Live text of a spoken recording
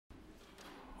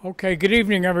Okay, good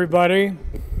evening, everybody,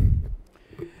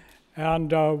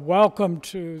 and welcome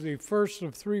to the first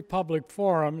of three public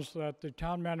forums that the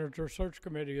Town Manager Search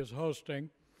Committee is hosting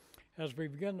as we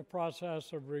begin the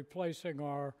process of replacing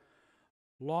our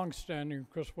longstanding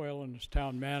Chris Whalen as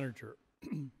Town Manager.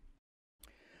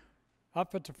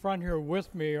 Up at the front here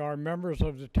with me are members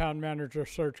of the Town Manager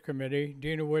Search Committee,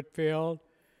 Dina Whitfield,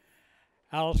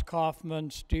 Alice Kaufman,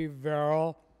 Steve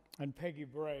Verrill, and Peggy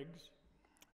Briggs.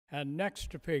 And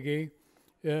next to Peggy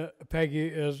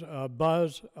is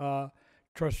Buzz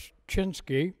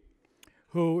Troszczynski,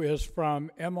 who is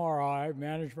from MRI,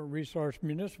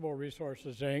 Municipal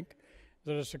Resources, Inc.,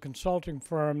 that is a consulting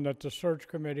firm that the search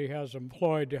committee has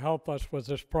employed to help us with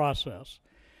this process.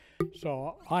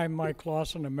 So I'm Mike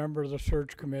Lawson, a member of the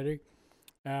search committee,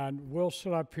 and we'll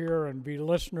sit up here and be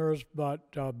listeners, but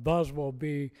Buzz will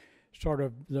be sort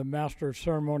of the master of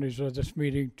ceremonies of this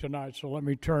meeting tonight. So let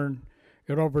me turn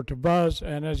it over to Buzz,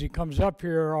 and as he comes up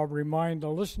here, I'll remind the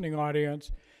listening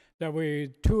audience that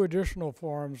two additional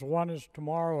forums. One is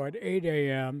tomorrow at 8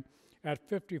 a.m. at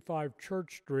 55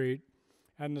 Church Street,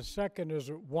 and the second is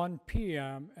at 1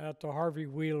 p.m. at the Harvey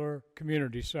Wheeler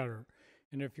Community Center.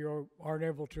 And if you aren't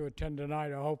able to attend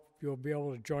tonight, I hope you'll be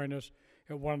able to join us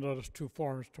at one of those two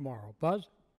forums tomorrow. Buzz?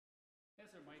 Yes,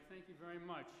 sir, Mike. Thank you very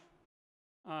much.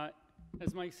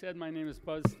 As Mike said, my name is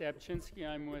Buzz Troszczynski.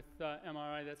 I'm with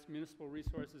MRI, that's Municipal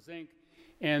Resources, Inc.,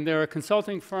 and they're a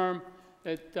consulting firm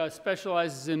that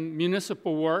specializes in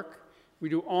municipal work. We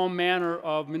do all manner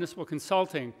of municipal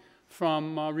consulting,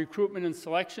 from recruitment and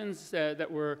selections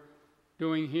that we're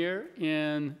doing here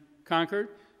in Concord,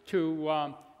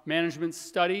 to management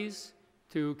studies,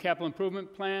 to capital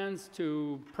improvement plans,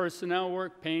 to personnel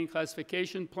work, pay and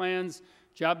classification plans,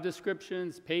 job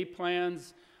descriptions, pay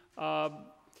plans,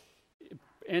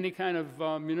 any kind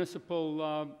of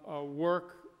municipal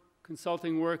work,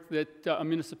 consulting work that a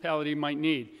municipality might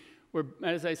need.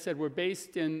 As I said, we're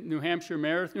based in New Hampshire,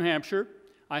 Meredith, New Hampshire.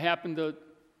 I happen to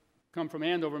come from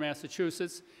Andover,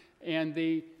 Massachusetts, and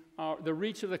the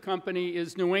reach of the company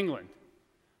is New England.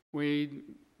 We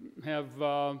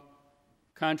have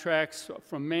contracts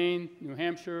from Maine, New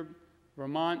Hampshire,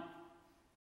 Vermont,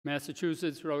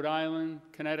 Massachusetts, Rhode Island,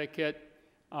 Connecticut.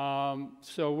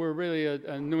 So we're really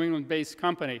a New England-based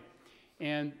company.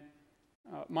 And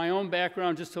my own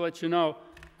background, just to let you know,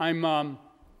 I'm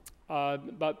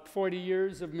about 40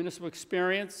 years of municipal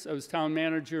experience. I was town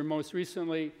manager most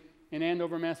recently in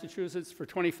Andover, Massachusetts for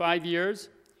 25 years.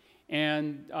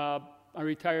 And I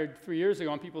retired 3 years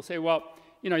ago, and people say, well,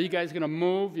 you know, you guys are going to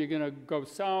move, you're going to go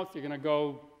south, you're going to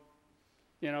go,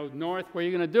 north, what are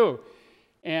you going to do?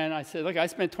 And I said, look, I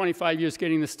spent 25 years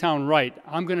getting this town right.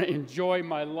 I'm going to enjoy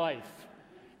my life.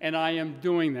 And I am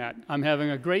doing that. I'm having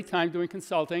a great time doing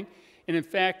consulting. And in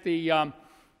fact,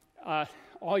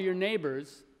 all your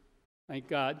neighbors, thank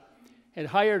God, had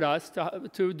hired us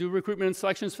to do recruitment and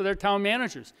selections for their town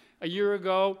managers. A year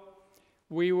ago,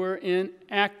 we were in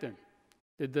Acton,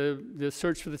 did the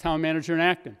search for the town manager in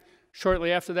Acton.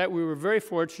 Shortly after that, we were very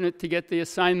fortunate to get the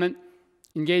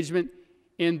engagement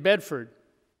in Bedford,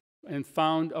 and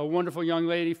found a wonderful young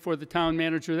lady for the town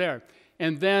manager there.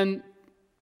 And then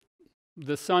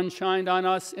the sun shined on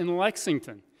us in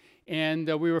Lexington, and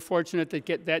we were fortunate to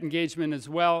get that engagement as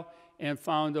well, and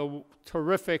found a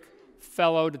terrific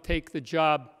fellow to take the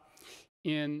job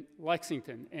in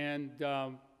Lexington. And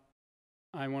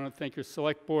I want to thank your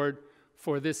select board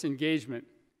for this engagement.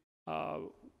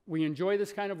 We enjoy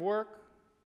this kind of work.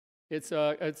 It's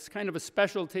kind of a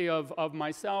specialty of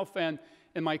myself and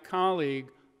my colleague,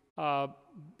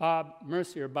 Bob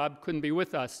Mercier. Bob couldn't be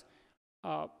with us.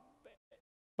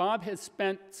 Bob has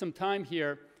spent some time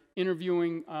here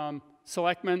interviewing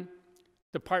selectmen,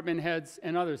 department heads,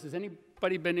 and others. Has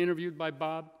anybody been interviewed by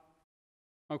Bob?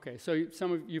 Okay, so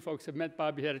some of you folks have met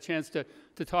Bob. You had a chance to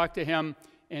talk to him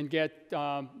and get,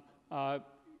 for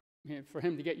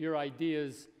him to get your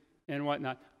ideas and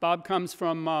whatnot. Bob comes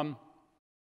from,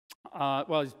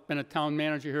 well, he's been a town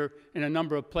manager here in a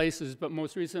number of places, but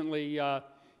most recently,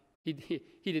 he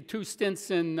did 2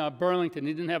 stints in Burlington.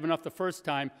 He didn't have enough the first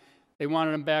time. They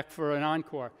wanted him back for an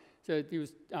encore. So he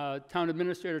was town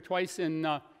administrator twice in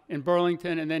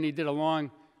Burlington, and then he did a long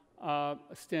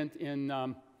stint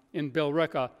in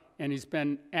Billerica, and he's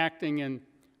been acting in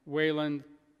Wayland,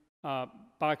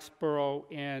 Boxborough,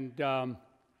 and a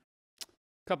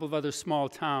couple of other small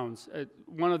towns.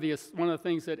 One of the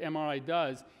things that MRI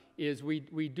does is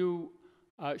we do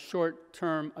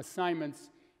short-term assignments,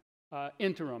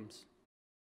 interims.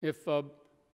 If a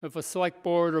select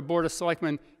board or board of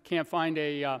selectmen can't find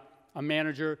a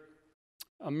manager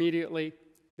immediately,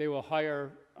 they will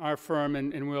hire our firm,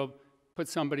 and we'll put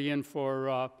somebody in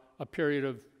for a a period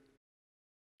of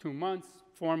 2 months,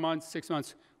 4 months, 6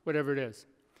 months, whatever it is.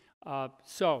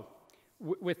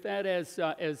 With that as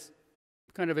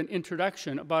kind of an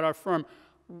introduction about our firm,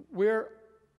 we're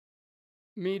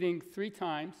meeting 3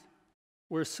 times.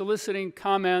 We're soliciting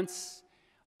comments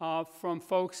from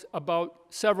folks about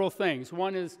several things.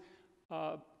 One is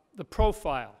the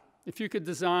profile. If you could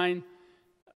design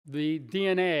the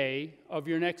DNA of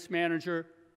your next manager,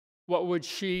 what would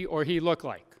she or he look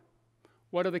like?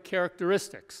 What are the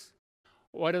characteristics?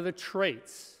 What are the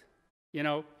traits? You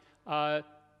know,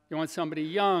 you want somebody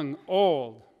young,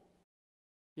 old.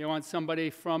 You want somebody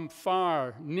from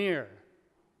far, near.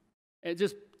 And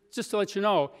just to let you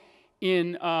know,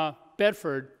 in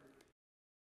Bedford,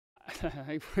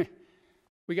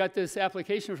 we got this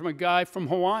application from a guy from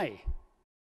Hawaii.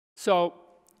 So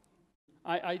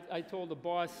I told the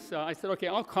boss, I said, okay,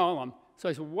 I'll call him. So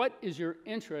I said, what is your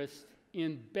interest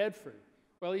in Bedford?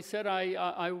 Well, he said,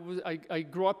 I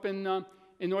grew up in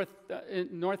North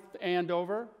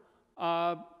Andover,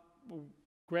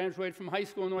 graduated from high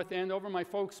school in North Andover. My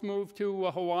folks moved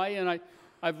to Hawaii, and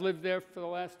I've lived there for the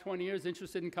last 20 years,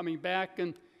 interested in coming back.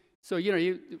 And so, you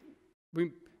know,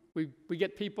 we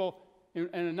get people in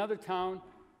another town.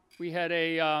 We had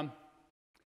a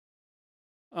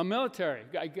military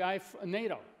guy from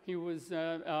NATO. He was,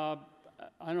 I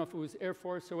don't know if it was Air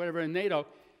Force or whatever in NATO.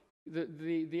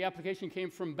 The application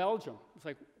came from Belgium. It's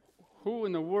like, who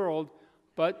in the world?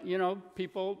 But, you know,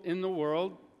 people in the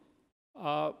world,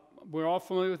 we're all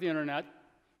familiar with the internet.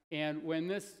 And when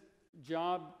this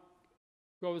job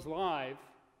goes live,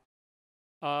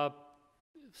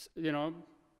 you know,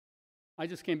 I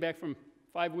just came back from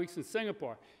 5 weeks in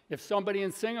Singapore. If somebody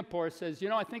in Singapore says, you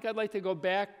know, I think I'd like to go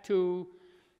back to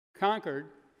Concord,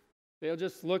 they'll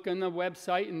just look on the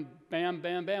website and bam,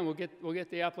 bam, bam, we'll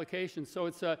get the application. So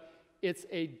it's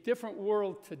a different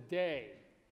world today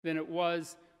than it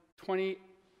was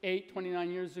 28,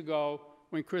 29 years ago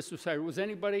when Chris was hired. Was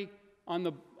anybody on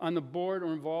the board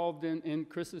or involved in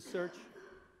Chris's search?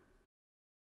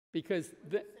 Because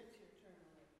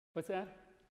what's that?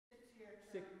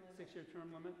 6-year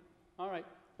term limit. All right.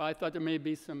 Well, I thought there may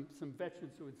be some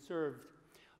veterans who had served,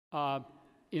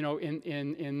 you know,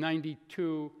 in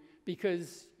 '92,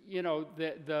 because you know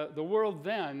the world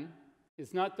then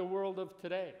is not the world of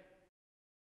today.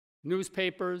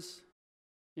 Newspapers,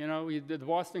 you know, the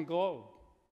Boston Globe.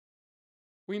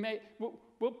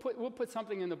 We'll put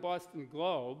something in the Boston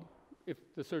Globe if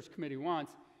the search committee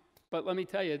wants, but let me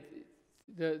tell you,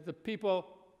 the people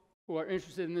who are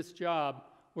interested in this job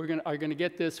are going to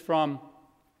get this from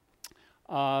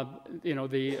you know,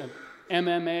 the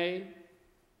MMA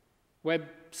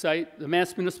website, the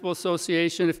Mass Municipal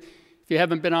Association. If you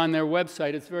haven't been on their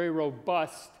website, it's very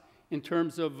robust in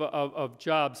terms of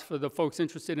jobs for the folks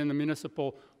interested in the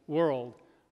municipal world.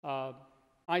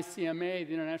 ICMA,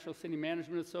 the International City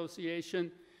Management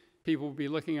Association, people will be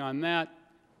looking on that.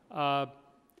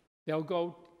 They'll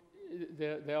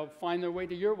find their way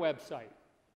to your website.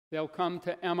 They'll come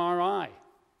to MRI's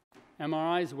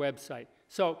website.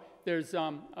 So there's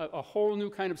a whole new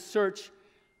kind of search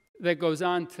that goes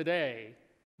on today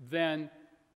than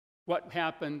what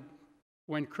happened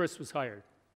when Chris was hired.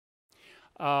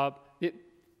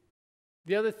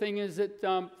 The other thing is that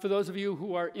for those of you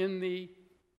who are in the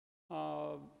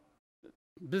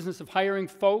business of hiring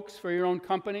folks for your own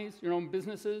companies, your own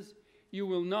businesses, you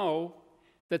will know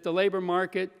that the labor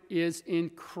market is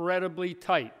incredibly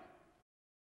tight.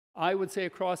 I would say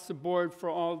across the board for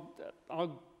all,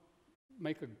 I'll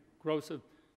make a gross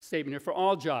statement here, for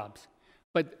all jobs,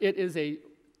 but it is a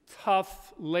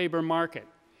tough labor market.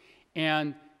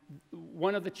 And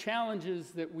one of the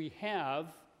challenges that we have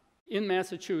in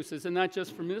Massachusetts, and not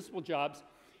just for municipal jobs,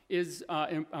 is,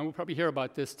 and we'll probably hear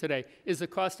about this today, is the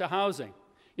cost of housing.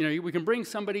 You know, we can bring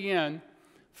somebody in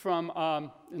from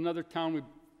another town. We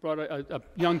brought a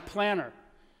young planner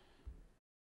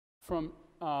from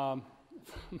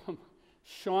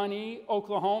Shawnee,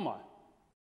 Oklahoma.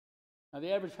 Now,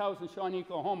 the average house in Shawnee,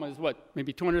 Oklahoma is what,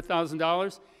 maybe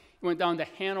 $200,000? He went down to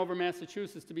Hanover,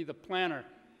 Massachusetts to be the planner.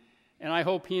 And I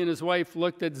hope he and his wife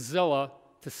looked at Zillow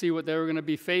to see what they were going to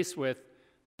be faced with.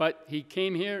 But he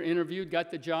came here, interviewed,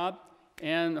 got the job,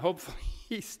 and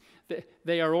hopefully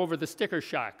they are over the sticker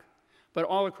shock. But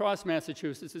all across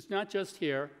Massachusetts, it's not just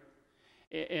here.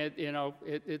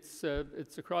 It's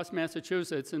across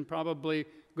Massachusetts and probably a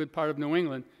good part of New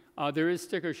England. There is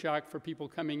sticker shock for people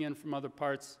coming in from other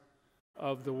parts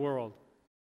of the world.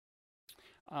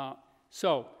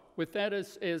 So with that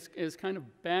as kind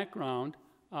of background,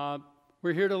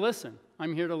 we're here to listen.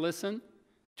 I'm here to listen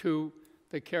to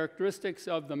the characteristics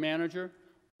of the manager,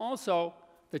 also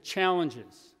the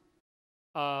challenges.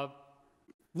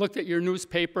 looked at your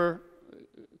newspaper,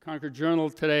 Concord Journal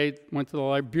today, went to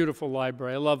the beautiful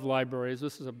library. I love libraries.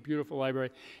 This is a beautiful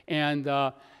library. And,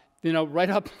 you know, right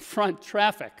up front,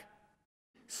 traffic,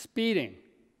 speeding.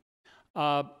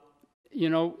 You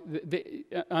know,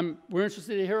 we're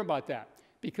interested to hear about that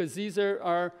because these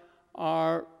are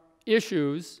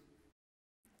issues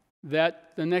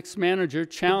that the next manager,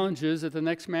 challenges that the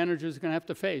next manager is going to have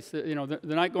to face. You know, they're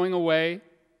not going away.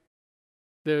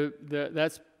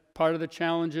 That's part of the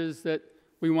challenges that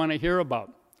we want to hear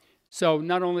about. So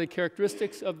not only the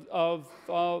characteristics of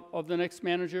the next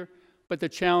manager, but the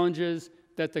challenges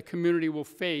that the community will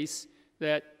face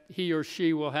that he or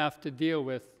she will have to deal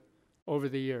with over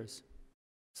the years.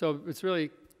 So it's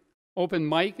really open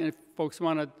mic, and if folks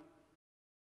want to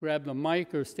grab the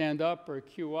mic or stand up or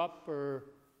queue up or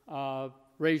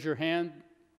raise your hand.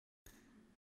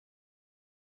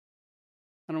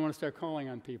 I don't want to start calling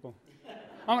on people.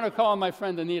 I'm going to call on my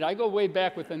friend Anita. I go way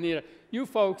back with Anita. You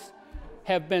folks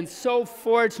have been so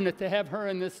fortunate to have her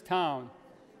in this town.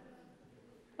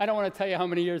 I don't want to tell you how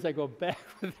many years I go back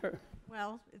with her.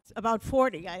 Well, it's about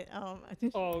 40.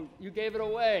 Oh, you gave it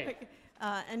away.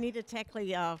 Anita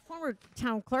Techley, former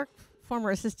town clerk,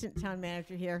 former assistant town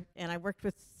manager here, and I worked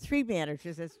with 3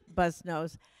 managers, as Buzz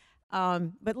knows,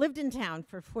 but lived in town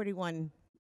for 41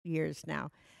 years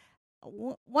now.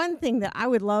 One thing that I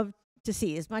would love to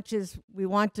see, as much as we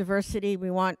want diversity,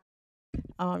 we want,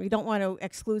 you don't want to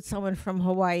exclude someone from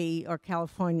Hawaii or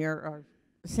California or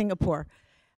Singapore,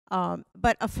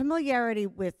 but a familiarity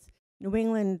with New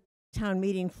England town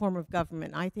meeting form of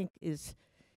government, I think is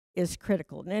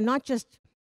critical, and not just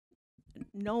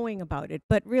knowing about it,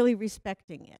 but really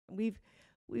respecting it. We've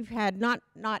had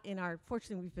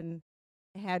fortunately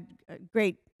we've had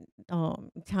great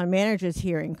town managers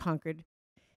here in Concord,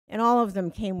 and all of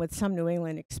them came with some New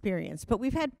England experience. But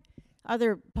we've had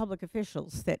other public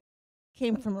officials that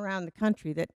came from around the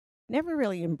country that never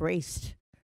really embraced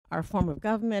our form of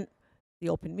government, the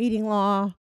open meeting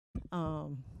law,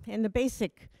 and the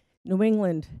basic New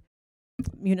England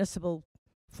municipal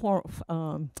form,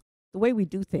 the way we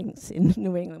do things in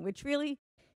New England, which really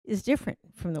is different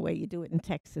from the way you do it in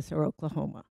Texas or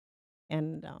Oklahoma.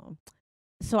 And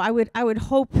so I would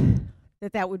hope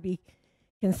that would be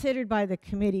considered by the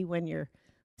committee when you're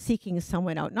seeking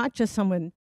someone out, not just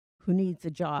someone who needs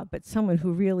a job, but someone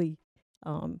who really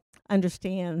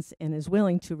understands and is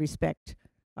willing to respect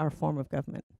our form of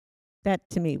government. That,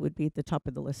 to me, would be at the top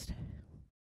of the list.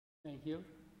 Thank you.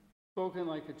 Spoken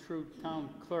like a true town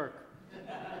clerk.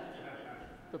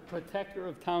 The protector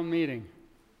of town meeting.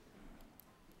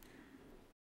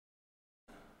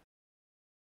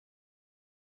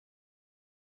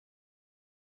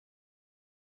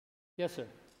 Yes, sir.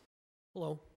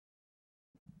 Hello.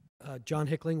 John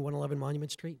Hickling, 111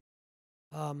 Monument Street.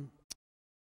 2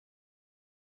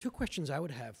 questions I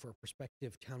would have for a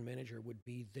prospective town manager would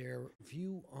be their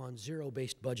view on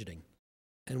zero-based budgeting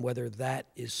and whether that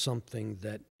is something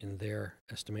that, in their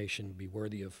estimation, would be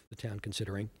worthy of the town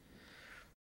considering.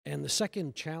 And the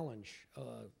second challenge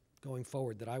going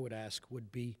forward that I would ask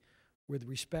would be with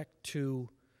respect to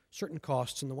certain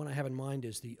costs, and the one I have in mind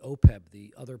is the OPEB,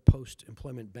 the other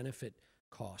post-employment benefit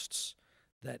costs,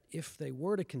 that if they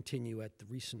were to continue at the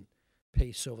recent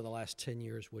pace over the last 10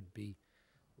 years would be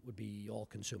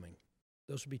all-consuming.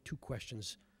 Those would be 2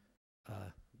 questions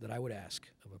that I would ask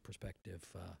of a prospective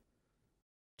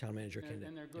town manager candidate.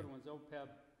 And they're good ones. OPEB,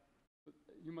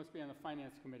 you must be on the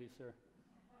finance committee, sir.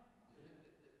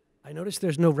 I noticed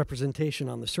there's no representation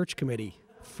on the search committee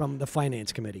from the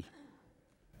finance committee.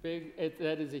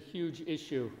 That is a huge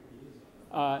issue.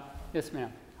 Yes,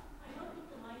 ma'am. I don't think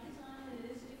the mic is on, and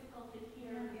it is difficult to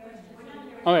hear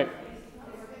questions. All right.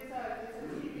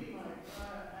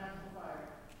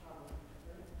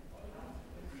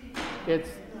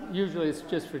 Usually it's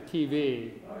just for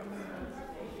TV.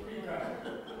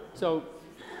 So.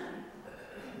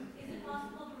 Is it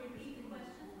possible to repeat the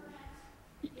question,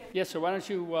 perhaps? Yes, sir. Why don't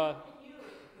you? You have a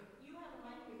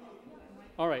microphone.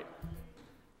 All right.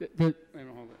 Wait a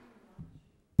minute, hold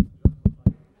it.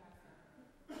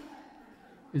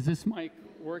 Is this mic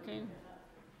working?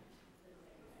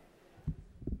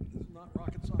 This is not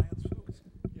rocket science, folks.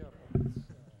 Yeah, but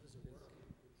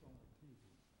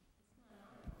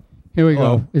Here we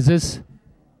go. Is this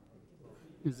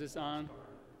on?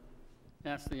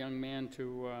 Ask the young man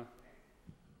to.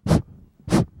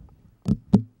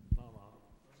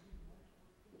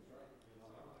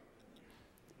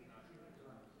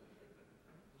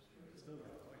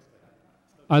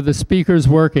 Are the speakers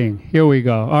working? Here we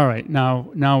go. All right, now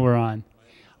we're on.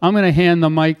 I'm going to hand the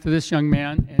mic to this young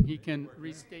man, and he can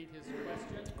restate his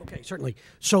question. Okay, certainly.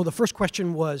 So the first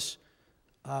question was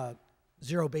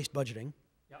Zero-based budgeting.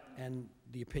 Yep. And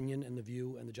the opinion and the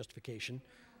view and the justification.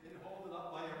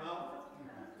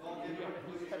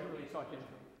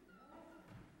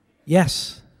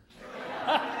 Yes.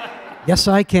 Yes,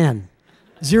 I can.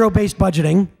 Zero-based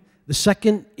budgeting. The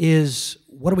second is,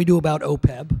 what do we do about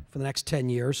OPEB for the next 10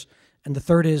 years? And the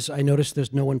third is, I noticed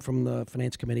there's no one from the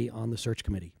Finance Committee on the search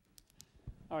committee.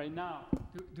 All right, now,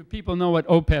 do people know what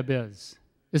OPEB is?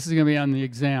 This is going to be on the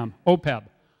exam. OPEB,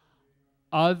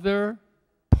 other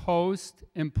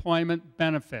post-employment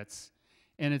benefits,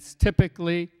 and it's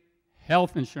typically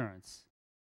health insurance.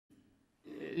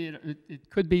 It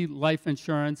could be life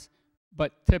insurance,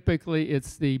 but typically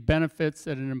it's the benefits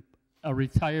that a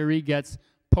retiree gets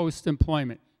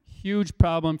post-employment. Huge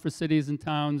problem for cities and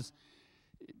towns.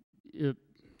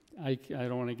 I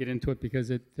don't want to get into it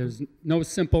because there's no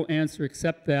simple answer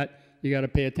except that you got to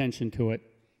pay attention to it.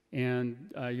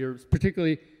 And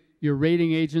particularly your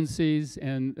rating agencies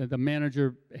and the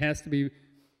manager has to be,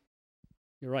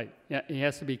 you're right, yeah, he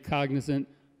has to be cognizant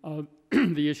of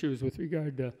the issues with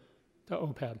regard to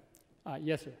OPEB.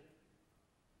 Yes, sir.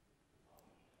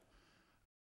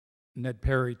 Ned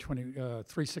Perry,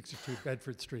 362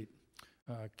 Bedford Street.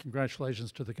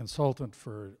 Congratulations to the consultant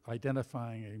for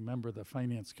identifying a member of the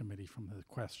Finance Committee from the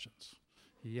questions.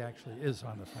 He actually is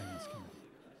on the Finance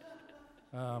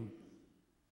Committee.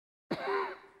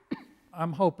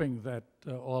 I'm hoping that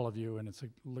all of you, and it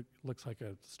looks like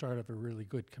a start of a really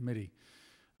good committee,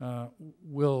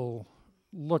 will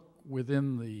look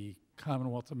within the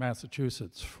Commonwealth of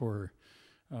Massachusetts for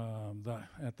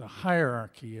at the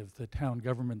hierarchy of the town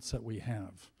governments that we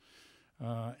have,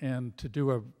 and to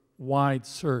do a wide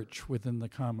search within the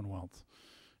Commonwealth.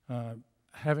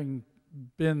 Having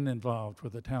been involved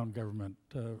with the town government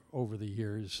over the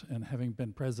years and having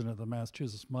been president of the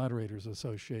Massachusetts Moderators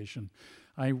Association,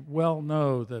 I well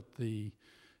know that the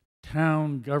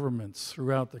town governments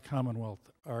throughout the Commonwealth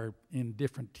are in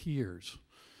different tiers.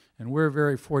 And we're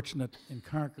very fortunate in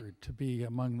Concord to be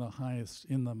among the highest,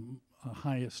 in the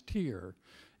highest tier.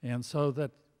 And so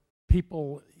that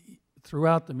people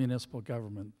throughout the municipal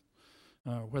government,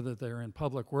 whether they're in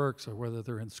public works or whether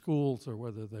they're in schools or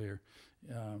whether they're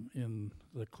in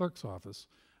the clerk's office,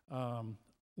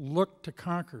 look to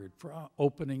Concord for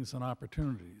openings and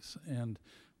opportunities. And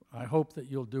I hope that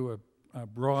you'll do a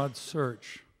broad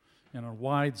search and a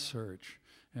wide search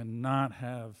and not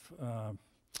have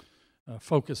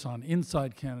focus on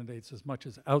inside candidates as much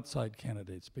as outside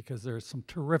candidates, because there are some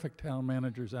terrific town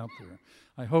managers out there.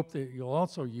 I hope that you'll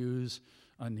also use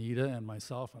Anita and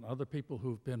myself and other people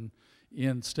who've been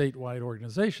in statewide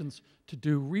organizations to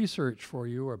do research for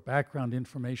you or background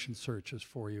information searches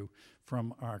for you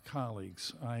from our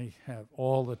colleagues. I have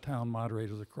all the town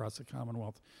moderators across the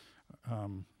Commonwealth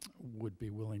would be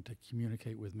willing to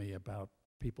communicate with me about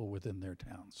people within their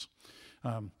towns.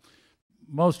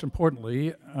 Most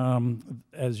importantly,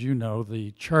 as you know,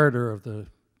 the charter of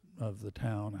the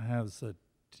town has a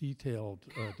detailed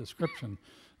description,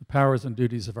 the powers and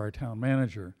duties of our town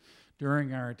manager.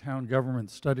 During our town government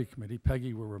study committee,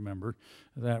 Peggy will remember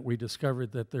that we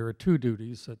discovered that there are two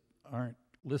duties that aren't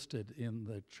listed in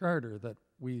the charter that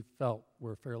we felt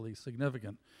were fairly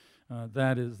significant.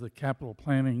 That is, the capital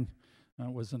planning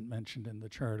wasn't mentioned in the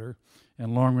charter,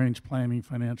 and long-range planning,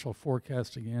 financial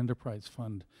forecasting, and enterprise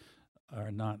fund are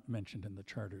not mentioned in the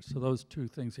charter. So those two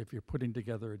things, if you're putting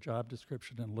together a job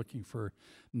description and looking for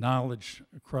knowledge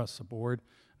across the board,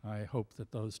 I hope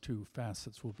that those two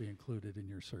facets will be included in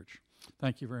your search.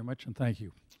 Thank you very much, and thank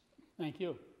you. Thank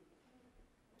you.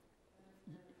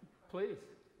 Please.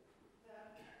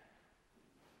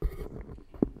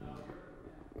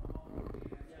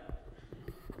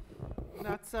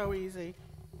 Not so easy.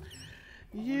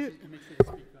 Make sure to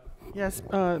speak up. Yes,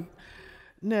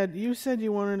 Ned, you said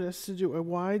you wanted us to do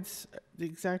the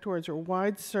exact words are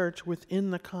wide search within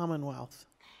the Commonwealth.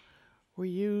 Were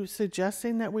you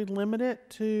suggesting that we limit it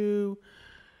to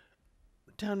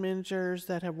town managers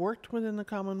that have worked within the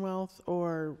Commonwealth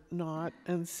or not?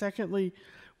 And secondly,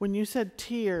 when you said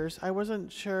tiers, I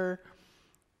wasn't sure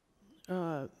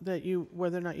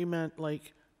whether or not you meant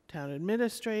like town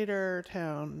administrator,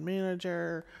 town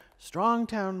manager, strong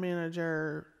town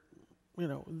manager,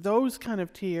 those kind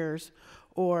of tiers,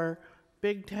 or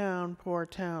big town, poor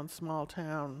town, small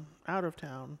town, out of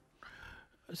town.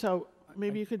 So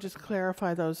maybe you could just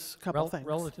clarify those couple things.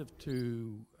 Relative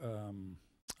to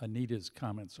Anita's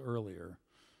comments earlier,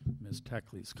 Ms.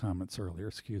 Techley's comments earlier,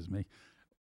 excuse me,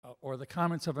 or the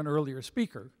comments of an earlier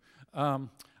speaker,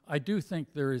 I do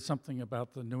think there is something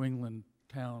about the New England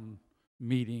town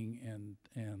meeting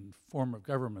and form of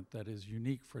government that is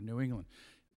unique for New England.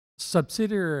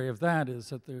 subsidiary of that is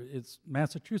that it's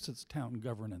Massachusetts town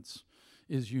governance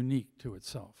is unique to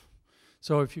itself.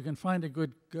 So if you can find a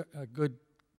good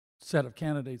set of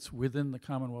candidates within the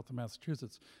Commonwealth of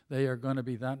Massachusetts, they are going to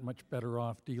be that much better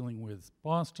off dealing with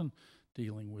Boston,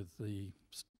 dealing with the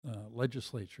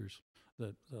legislatures,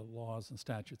 the laws and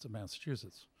statutes of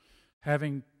Massachusetts.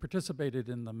 Having participated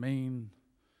in the Maine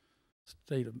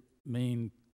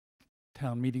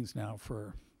town meetings now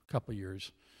for a couple of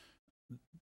years,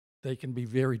 they can be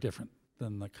very different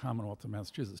than the Commonwealth of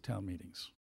Massachusetts town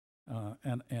meetings.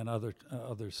 And other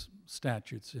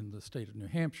statutes in the state of New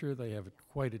Hampshire, they have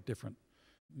quite a different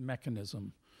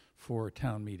mechanism for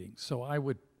town meetings. So I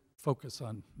would focus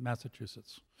on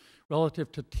Massachusetts.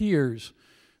 Relative to tiers,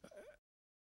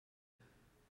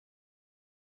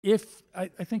 I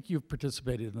think you've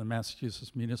participated in the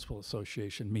Massachusetts Municipal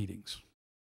Association meetings.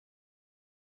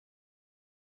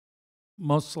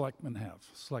 Most selectmen have,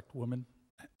 select women,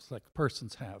 select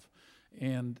persons have.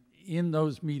 And in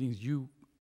those meetings, you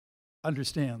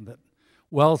understand that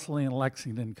Wellesley and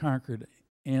Lexington, Concord,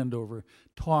 Andover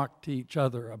talk to each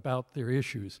other about their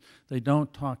issues. They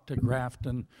don't talk to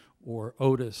Grafton or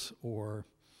Otis or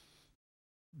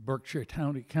Berkshire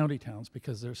county towns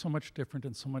because they're so much different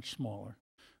and so much smaller.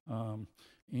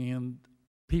 And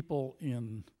people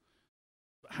in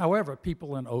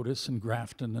Otis and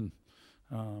Grafton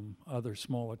and other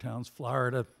smaller towns,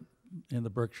 Florida and the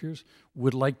Berkshires,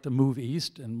 would like to move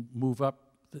east and move up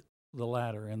the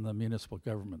ladder in the municipal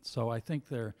government. So I think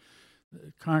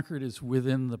Concord is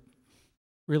within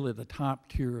really the top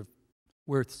tier of,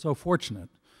 we're so fortunate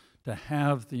to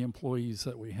have the employees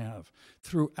that we have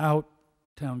throughout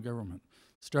town government,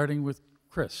 starting with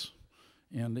Chris.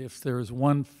 And if there is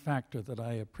one factor that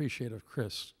I appreciate of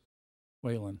Chris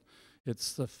Whalen,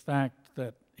 it's the fact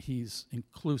that he's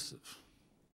inclusive.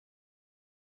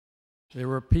 There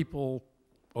were people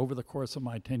over the course of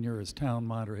my tenure as town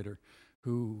moderator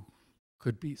who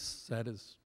could be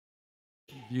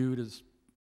viewed as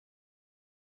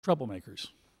troublemakers.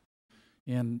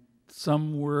 And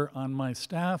some were on my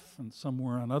staff and some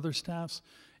were on other staffs,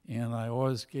 and I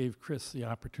always gave Chris the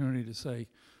opportunity to say,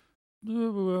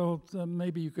 well,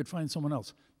 maybe you could find someone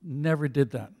else. Never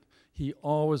did that. He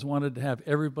always wanted to have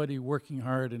everybody working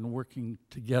hard and working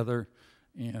together,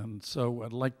 and so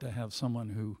I'd like to have someone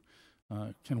who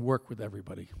can work with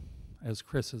everybody, as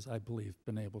Chris has, I believe,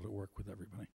 been able to work with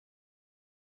everybody.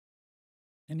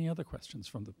 Any other questions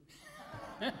from the...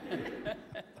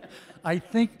 I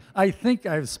think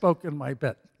I've spoken my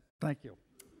bit. Thank you.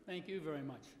 Thank you very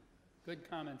much. Good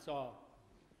comments all.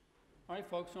 All right,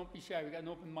 folks, don't be shy. We got an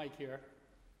open mic here.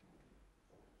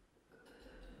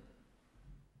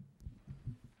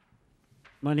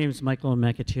 My name is Michael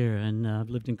McAteer, and I've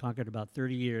lived in Concord about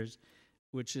 30 years,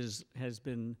 which has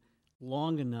been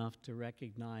long enough to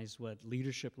recognize what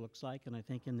leadership looks like. And I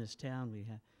think in this town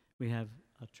we have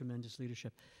a tremendous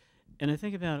leadership. And I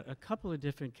think about a couple of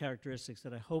different characteristics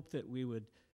that I hope that we would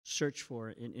search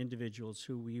for in individuals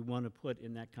who we want to put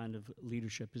in that kind of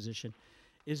leadership position.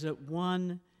 Is that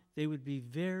one, they would be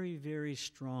very, very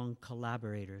strong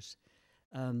collaborators.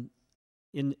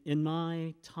 In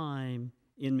my time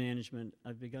in management,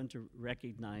 I've begun to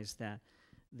recognize that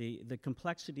the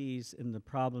complexities and the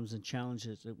problems and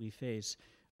challenges that we face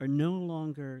are no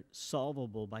longer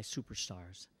solvable by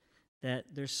superstars, that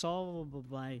they're solvable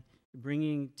by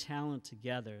bringing talent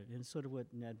together. And sort of what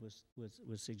Ned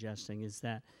was suggesting is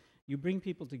that you bring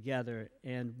people together,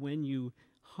 and when you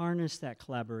harness that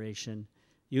collaboration,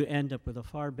 you end up with a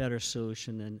far better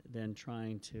solution than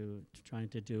trying to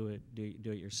do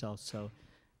it yourself. So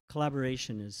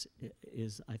collaboration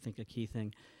is I think a key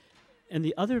thing. And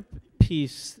the other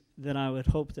piece that I would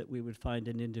hope that we would find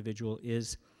an individual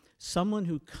is someone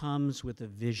who comes with a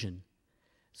vision,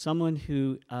 someone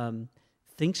who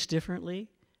thinks differently.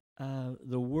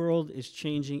 The world is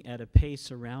changing at a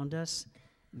pace around us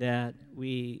that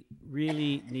we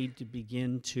really need to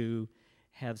begin to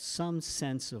have some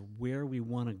sense of where we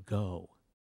want to go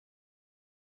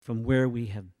from where we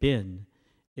have been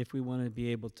if we want to be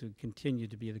able to continue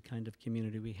to be the kind of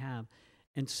community we have.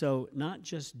 And so not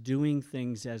just doing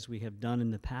things as we have done in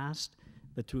the past,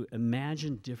 but to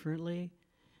imagine differently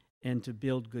and to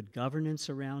build good governance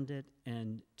around it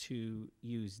and to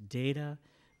use data,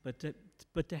 but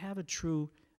to have a true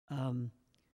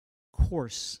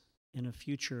course and a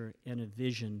future and a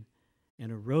vision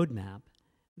and a roadmap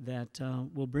that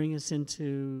will bring us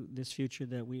into this future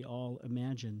that we all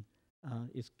imagine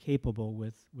is capable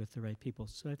with the right people.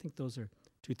 So I think those are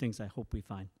two things I hope we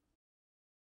find.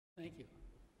 Thank you.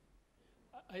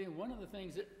 I think one of the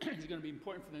things that is going to be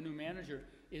important for the new manager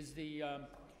is the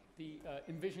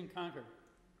Envision Concord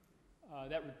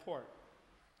that report.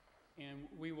 And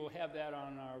we will have that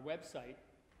on our website,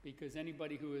 because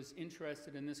anybody who is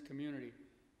interested in this community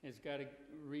has got to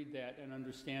read that and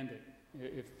understand it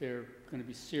if they're going to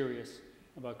be serious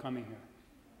about coming here.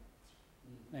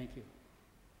 Thank you.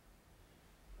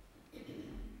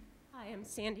 Hi, I'm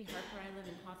Sandy Harper. I live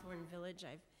in Hawthorne Village.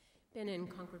 I've been in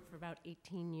Concord for about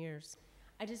 18 years.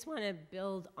 I just want to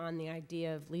build on the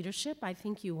idea of leadership. I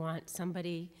think you want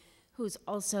somebody who's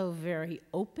also very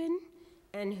open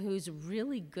and who's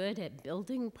really good at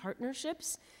building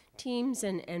partnerships, teams,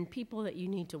 and people that you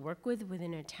need to work with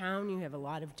within a town. You have a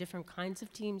lot of different kinds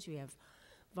of teams. You have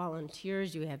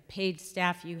volunteers, you have paid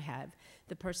staff, you have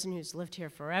the person who's lived here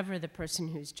forever, the person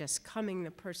who's just coming,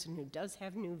 the person who does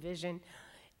have new vision.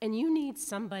 And you need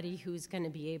somebody who's going to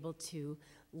be able to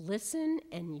listen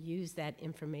and use that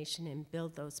information and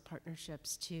build those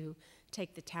partnerships to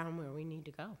take the town where we need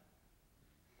to go.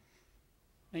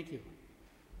 Thank you.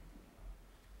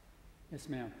 Yes,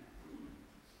 ma'am.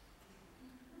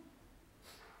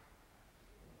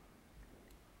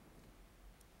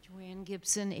 Joanne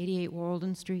Gibson, 88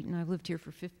 Walden Street, and I've lived here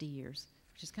for 50 years,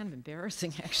 which is kind of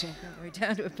embarrassing, actually. I got right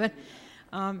down to it. But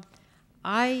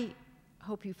I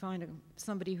hope you find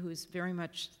somebody who is very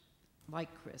much like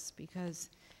Chris, because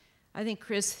I think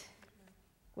Chris,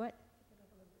 what?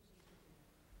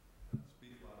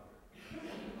 Speak louder.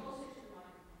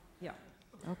 Yeah,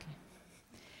 okay.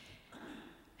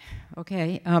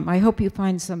 Okay, I hope you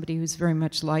find somebody who's very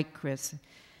much like Chris.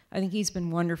 I think he's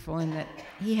been wonderful in that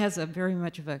he has a very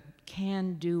much of a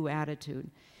can-do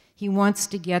attitude. He wants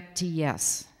to get to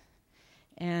yes.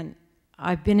 And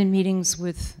I've been in meetings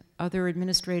with other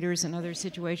administrators in other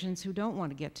situations who don't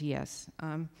want to get to yes.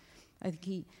 I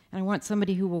think I want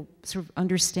somebody who will sort of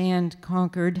understand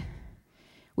Concord,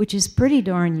 which is pretty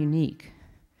darn unique.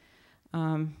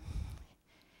 And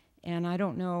I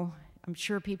don't know, I'm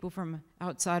sure people from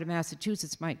outside of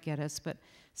Massachusetts might get us, but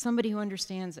somebody who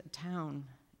understands a town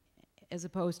as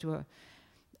opposed to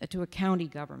a county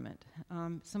government.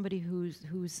 Somebody who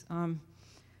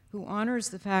honors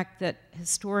the fact that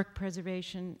historic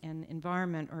preservation and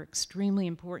environment are extremely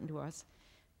important to us,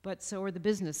 but so are the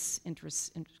business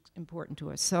interests important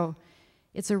to us. So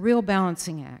it's a real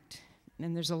balancing act,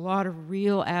 and there's a lot of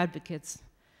real advocates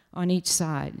on each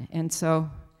side, and so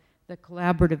the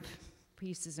collaborative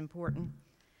piece is important.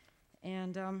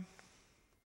 And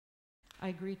I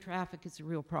agree traffic is a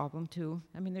real problem too.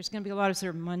 I mean, there's going to be a lot of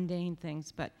sort of mundane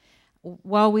things, but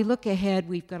while we look ahead,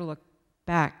 we've got to look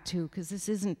back too, because this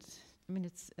isn't, I mean,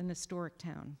 it's an historic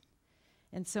town.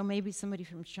 And so maybe somebody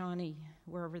from Shawnee,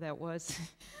 wherever that was,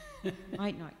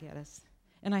 might not get us.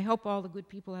 And I hope all the good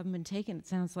people haven't been taken. It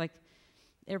sounds like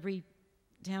every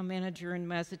town manager in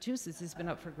Massachusetts has been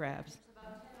up for grabs.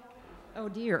 Oh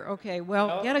dear, okay,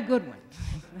 well, get a good one.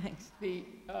 Thanks.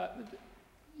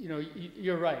 You know,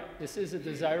 you're right. This is a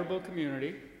desirable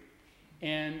community,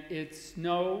 and it's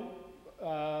no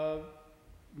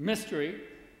mystery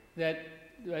that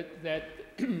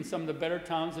some of the better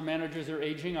towns and managers are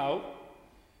aging out,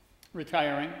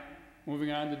 retiring,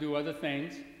 moving on to do other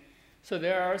things. So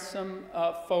there are some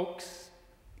folks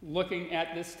looking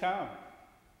at this town,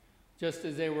 just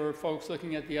as there were folks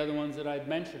looking at the other ones that I'd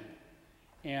mentioned.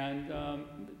 And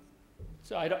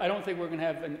so I don't think we're going to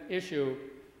have an issue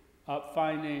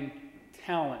finding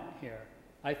talent here.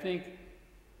 I think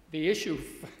the issue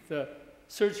for the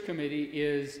search committee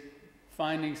is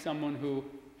finding someone who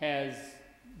has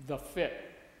the fit,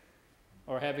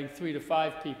 or having 3 to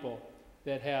 5 people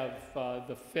that have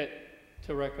the fit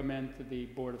to recommend to the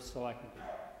Board of Selectmen.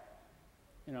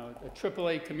 You know, a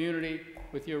AAA community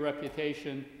with your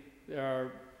reputation,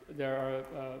 there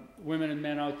are women and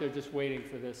men out there just waiting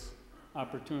for this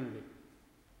opportunity.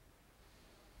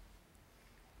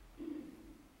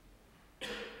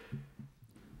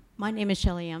 My name is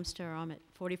Shelley Amster. I'm at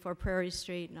 44 Prairie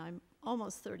Street, and I'm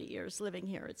almost 30 years living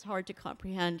here. It's hard to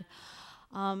comprehend.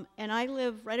 And I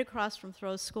live right across from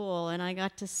Thoreau School, and I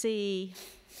got to see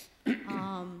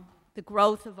the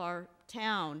growth of our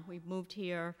town. We've moved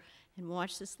here and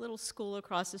watched this little school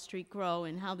across the street grow,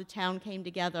 and how the town came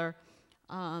together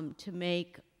to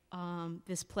make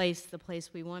this place the place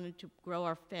we wanted to grow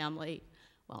our family,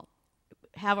 well,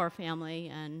 have our family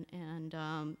and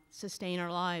sustain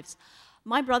our lives.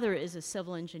 My brother is a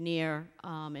civil engineer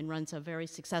and runs a very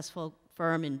successful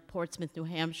firm in Portsmouth, New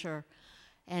Hampshire,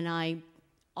 and I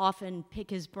often pick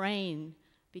his brain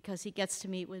because he gets to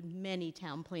meet with many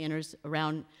town planners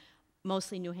around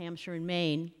mostly New Hampshire and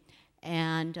Maine,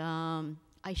 and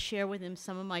I share with him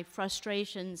some of my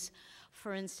frustrations.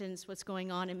 For instance, what's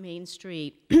going on in Main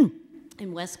Street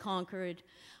in West Concord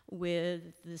with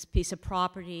this piece of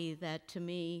property that, to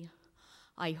me,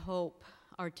 I hope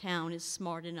our town is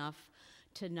smart enough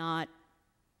to not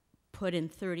put in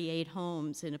 38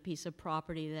 homes in a piece of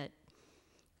property that,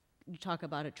 you talk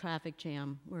about a traffic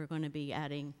jam, we're going to be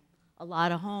adding a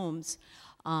lot of homes,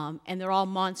 and they're all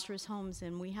monstrous homes,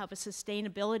 and we have a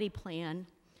sustainability plan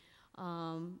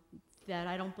that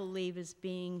I don't believe is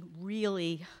being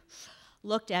really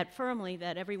looked at firmly,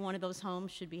 that every one of those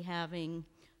homes should be having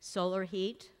solar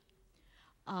heat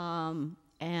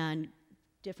and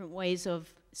different ways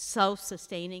of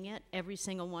self-sustaining it, every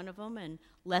single one of them, and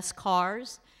less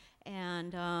cars.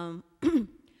 And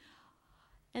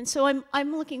and so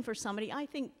I'm looking for somebody. I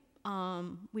think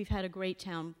we've had a great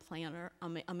town planner,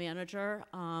 a manager,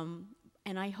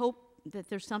 and I hope that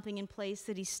there's something in place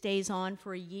that he stays on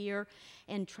for a year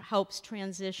and helps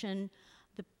transition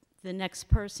the next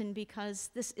person,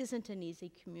 because this isn't an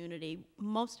easy community.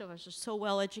 Most of us are so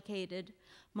well educated.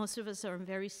 Most of us are in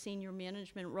very senior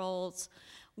management roles.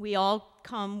 We all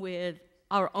come with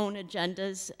our own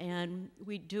agendas, and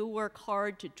we do work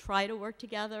hard to try to work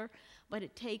together, but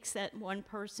it takes that one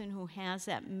person who has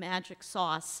that magic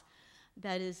sauce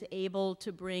that is able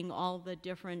to bring all the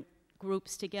different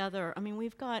groups together. I mean,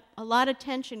 we've got a lot of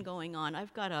tension going on.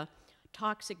 I've got a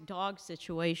toxic dog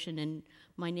situation in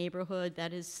my neighborhood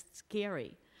that is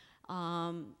scary.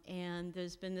 And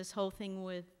there's been this whole thing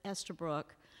with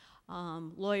Estabrook,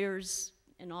 lawyers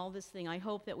and all this thing. I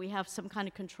hope that we have some kind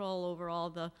of control over all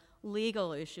the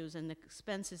legal issues and the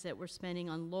expenses that we're spending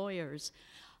on lawyers.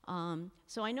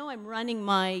 So I know I'm running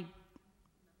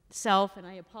myself, and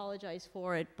I apologize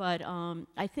for it, but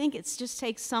I think it just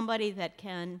takes somebody that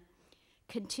can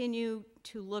continue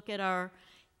to look at our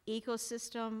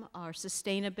ecosystem, our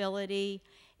sustainability,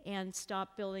 and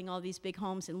stop building all these big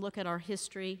homes and look at our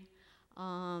history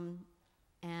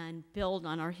and build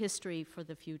on our history for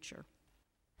the future.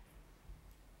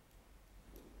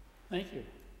 Thank you.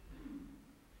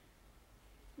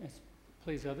 Yes,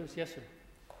 please, others. Yes, sir.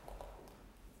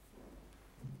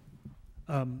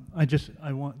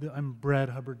 I'm Brad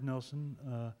Hubbard Nelson,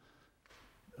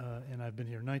 and I've been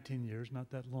here 19 years, not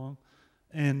that long.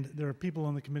 And there are people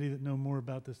on the committee that know more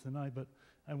about this than I, but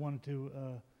I wanted to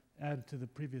add to the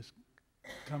previous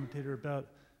commentator about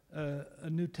a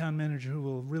new town manager who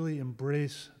will really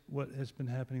embrace what has been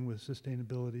happening with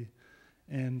sustainability.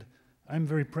 And I'm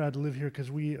very proud to live here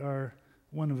because we are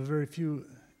one of a very few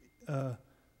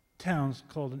towns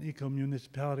called an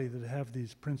eco-municipality that have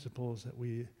these principles that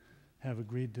we have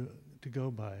agreed to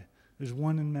go by. There's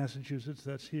one in Massachusetts,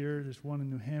 that's here. There's one in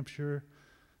New Hampshire,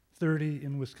 30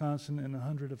 in Wisconsin, and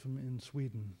 100 of them in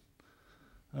Sweden.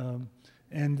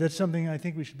 And that's something I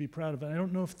think we should be proud of. I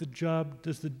don't know if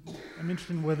I'm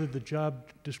interested in whether the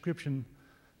job description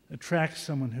attracts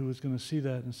someone who is going to see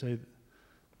that and say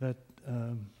that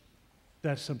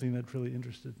that's something that's really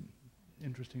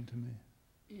interesting to me.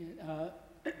 Yeah,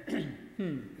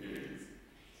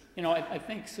 you know, I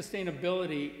think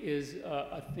sustainability is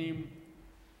a theme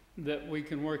that we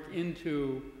can work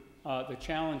into the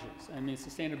challenges. I mean,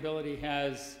 sustainability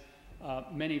has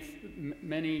many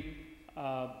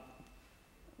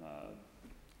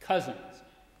cousins.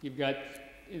 You've got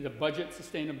the budget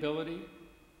sustainability.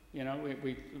 You know,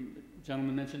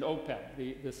 gentleman mentioned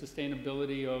OPEB, the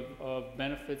sustainability of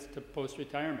benefits to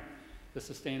post-retirement, the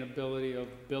sustainability of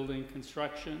building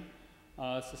construction,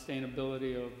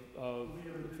 sustainability of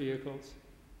vehicles.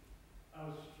 I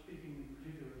was speaking in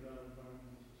particular about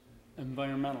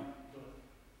environmental sustainability. Environmental. But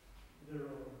they're all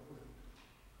important.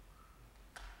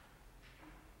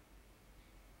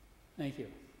 Thank you.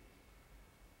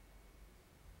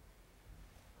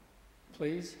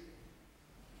 Please.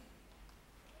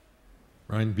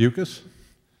 Ryan Bucas.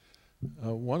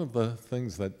 One of the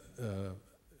things that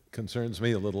concerns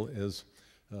me a little is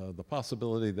the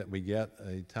possibility that we get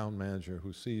a town manager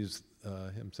who sees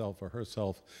himself or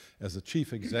herself as a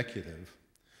chief executive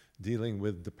dealing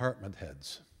with department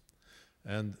heads,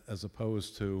 and as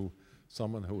opposed to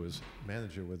someone who is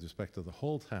manager with respect to the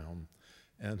whole town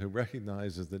and who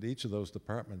recognizes that each of those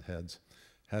department heads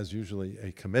has usually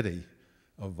a committee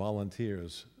of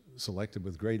volunteers selected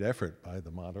with great effort by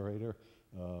the moderator,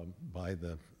 by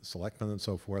the selectmen and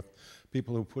so forth,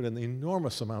 people who put in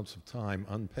enormous amounts of time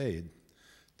unpaid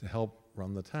to help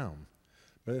run the town.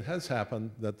 But it has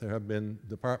happened that there have been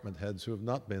department heads who have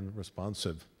not been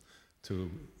responsive to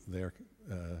their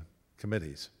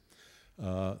committees.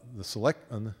 The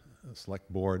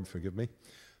select board, forgive me,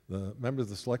 the members of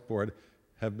the select board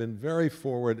have been very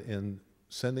forward in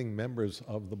sending members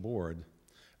of the board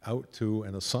out to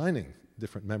and assigning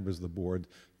different members of the board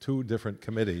to different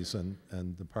committees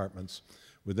and departments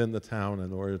within the town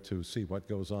in order to see what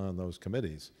goes on in those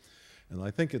committees. And I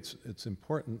think it's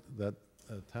important that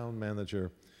a town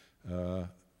manager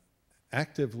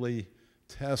actively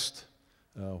test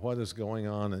what is going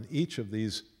on in each of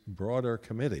these broader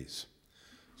committees,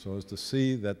 so as to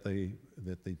see that the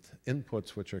inputs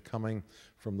which are coming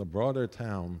from the broader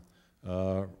town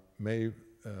may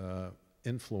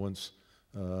influence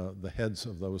the heads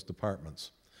of those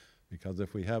departments. Because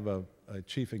if we have a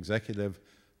chief executive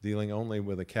dealing only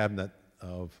with a cabinet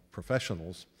of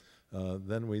professionals,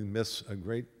 then we miss a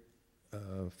great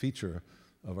feature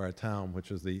of our town, which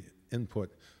is the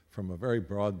input from a very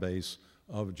broad base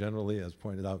of generally, as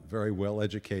pointed out, very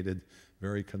well-educated,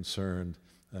 very concerned,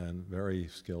 and very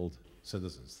skilled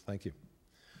citizens. Thank you.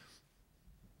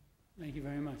 Thank you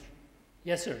very much.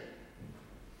 Yes, sir.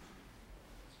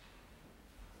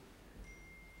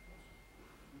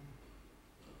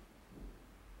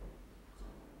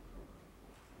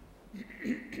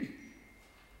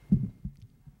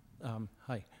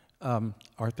 Hi,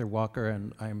 Arthur Walker,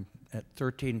 and I'm at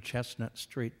 13 Chestnut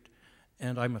Street,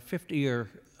 and I'm a 50-year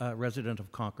resident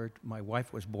of Concord. My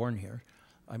wife was born here.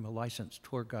 I'm a licensed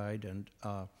tour guide, and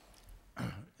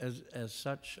as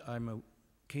such, I'm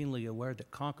keenly aware that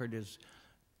Concord is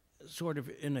sort of,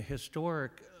 in a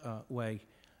historic way,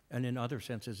 and in other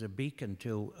senses, a beacon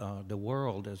to the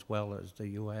world as well as the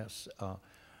U.S.,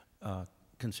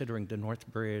 considering the North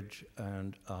Bridge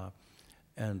and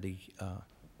the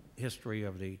history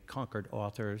of the Concord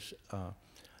authors.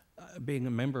 Being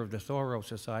a member of the Thoreau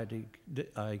Society,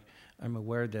 I'm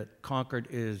aware that Concord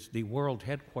is the world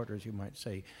headquarters, you might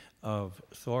say, of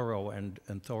Thoreau and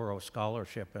Thoreau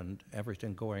scholarship and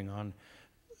everything going on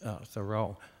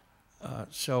Thoreau.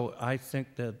 So I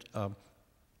think that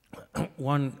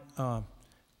one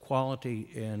quality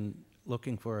in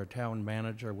looking for a town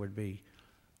manager would be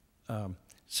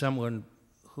someone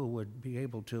who would be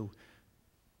able to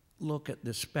look at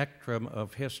the spectrum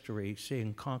of history,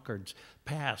 seeing Concord's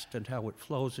past and how it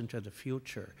flows into the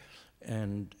future,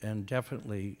 and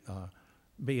definitely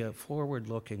be a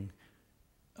forward-looking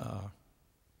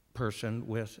person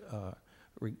with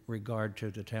regard to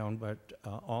the town, but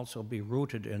also be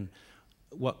rooted in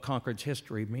what Concord's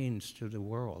history means to the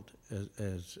world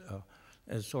as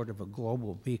sort of a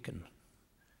global beacon.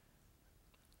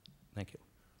 Thank you.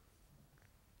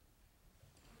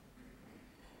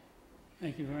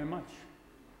 Thank you very much.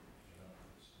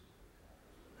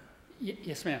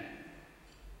 Yes, ma'am.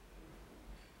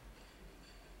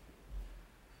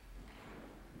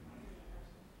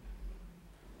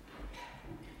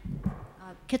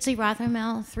 Kitsy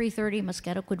Rothermel, 330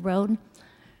 Musketequid Road.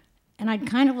 And I'd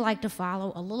kind of like to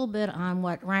follow a little bit on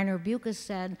what Reiner Bucas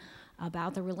said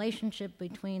about the relationship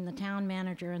between the town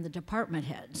manager and the department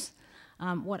heads.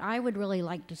 What I would really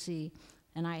like to see,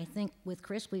 and I think with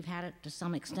Chris we've had it to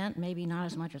some extent, maybe not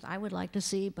as much as I would like to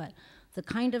see, but the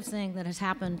kind of thing that has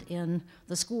happened in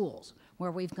the schools,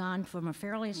 where we've gone from a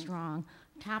fairly strong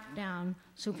top-down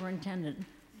superintendent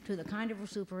to the kind of a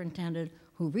superintendent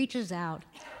who reaches out,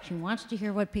 she wants to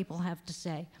hear what people have to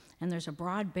say, and there's a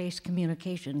broad-based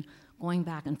communication going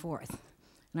back and forth.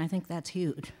 And I think that's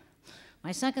huge.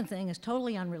 My second thing is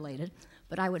totally unrelated,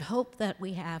 but I would hope that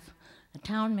we have a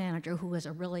town manager who is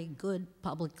a really good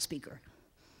public speaker.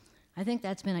 I think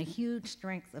that's been a huge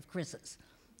strength of Chris's.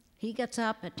 He gets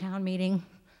up at town meeting,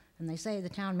 and they say the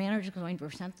town manager is going to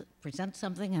present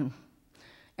something, and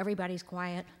everybody's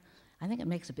quiet. I think it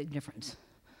makes a big difference.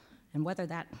 And whether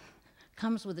that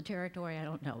comes with the territory, I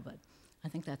don't know, but I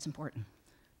think that's important.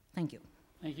 Thank you.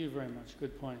 Thank you very much.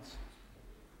 Good points.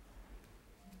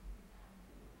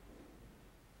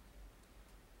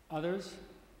 Others?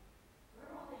 We're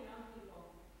all the young people.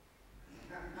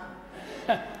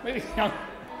 Maybe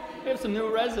we have some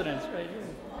new residents right here.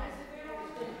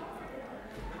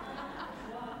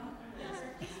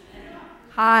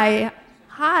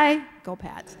 Hi, go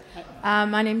Pats.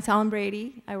 My name's Helen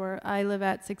Brady. I live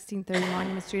at 1630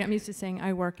 Monument Street. I'm used to saying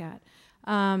I work at.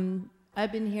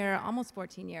 I've been here almost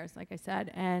 14 years, like I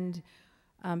said, and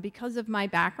because of my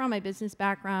background, my business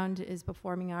background is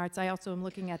performing arts. I also am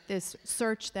looking at this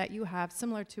search that you have,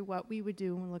 similar to what we would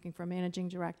do when looking for a managing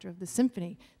director of the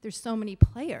symphony. There's so many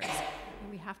players, and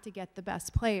we have to get the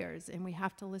best players, and we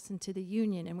have to listen to the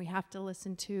union, and we have to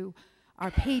listen to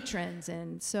our patrons,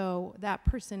 and so that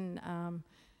person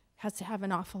has to have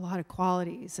an awful lot of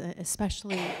qualities,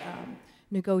 especially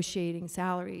negotiating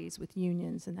salaries with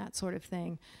unions and that sort of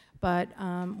thing. But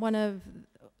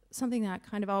something that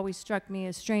kind of always struck me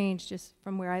as strange, just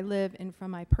from where I live and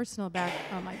from my personal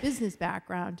my business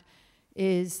background,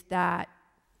 is that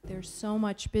there's so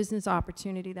much business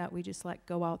opportunity that we just let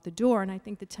go out the door. And I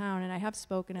think the town, and I have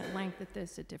spoken at length at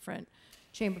this at different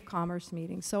Chamber of Commerce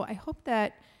meetings, so I hope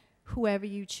that whoever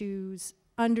you choose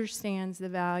understands the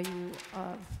value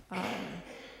of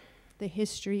the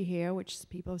history here, which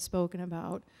people have spoken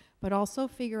about, but also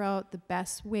figure out the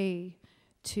best way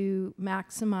to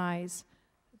maximize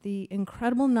the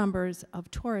incredible numbers of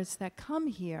tourists that come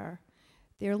here.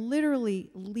 They're literally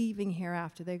leaving here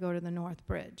after they go to the North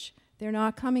Bridge. They're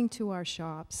not coming to our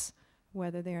shops,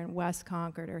 whether they're in West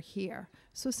Concord or here.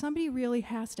 So somebody really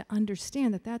has to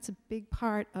understand that that's a big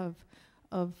part of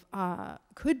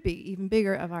could be even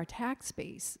bigger, of our tax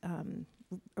base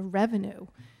revenue.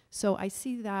 So I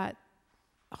see that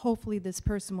hopefully this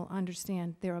person will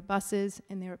understand there are buses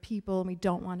and there are people and we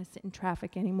don't want to sit in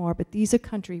traffic anymore, but these are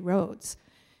country roads.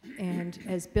 And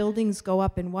as buildings go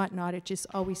up and whatnot, it just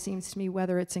always seems to me,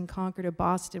 whether it's in Concord or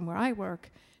Boston where I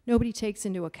work, nobody takes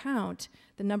into account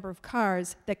the number of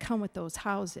cars that come with those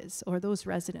houses or those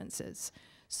residences.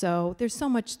 So there's so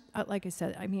much, like I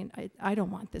said, I mean, I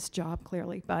don't want this job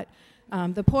clearly, but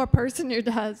the poor person who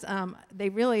does, they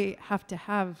really have to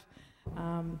have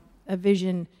a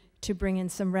vision to bring in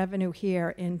some revenue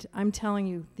here. And I'm telling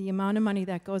you, the amount of money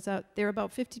that goes out, there are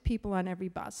about 50 people on every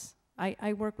bus.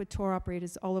 I work with tour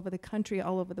operators all over the country,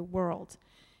 all over the world,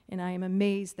 and I am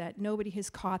amazed that nobody has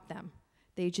caught them.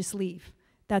 They just leave.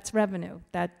 That's revenue.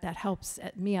 That helps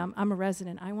me. I'm a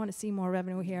resident. I want to see more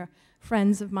revenue here.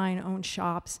 Friends of mine own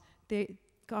shops. They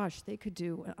could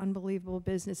do an unbelievable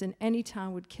business, and any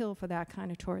town would kill for that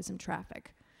kind of tourism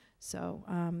traffic. So,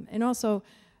 and also,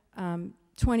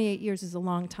 28 years is a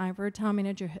long time for a town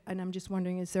manager, and I'm just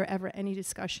wondering, is there ever any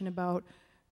discussion about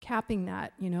capping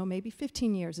that? You know, maybe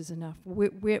 15 years is enough.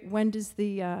 When does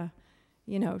the,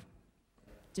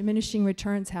 diminishing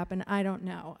returns happen? I don't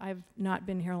know. I've not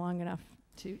been here long enough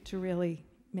to really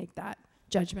make that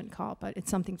judgment call, but it's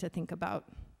something to think about.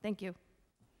 Thank you.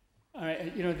 All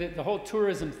right, you know, the whole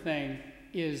tourism thing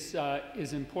is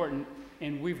important,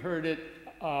 and we've heard it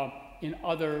in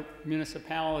other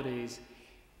municipalities.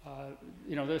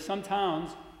 You know, there's some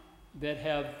towns that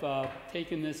have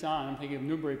taken this on. I'm thinking of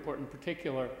Newburyport in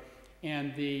particular,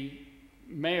 and the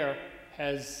mayor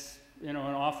has, you know,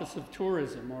 an office of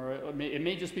tourism, or it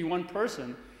may just be one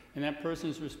person, and that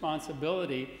person's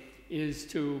responsibility is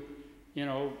to, you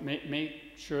know, make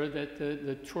sure that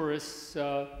the tourists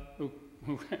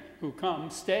who come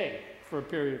stay for a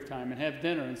period of time and have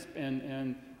dinner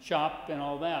and shop and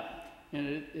all that.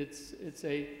 And it's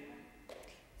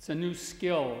a new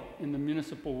skill in the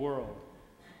municipal world.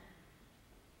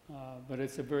 But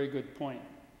it's a very good point.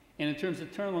 And in terms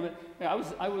of term limit, I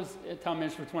was a town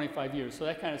manager for 25 years, so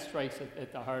that kind of strikes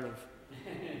at the heart of.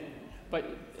 But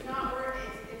it's not work.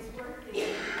 It's work. I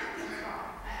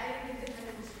think in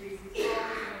different industries, it's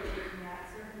always looking at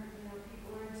certain,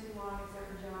 people are in too long at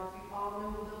certain jobs. We all know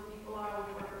who those people are.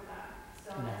 We work with them. So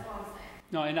that's all I'm saying.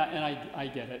 No, and I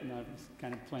get it, and I was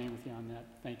kind of playing with you on that.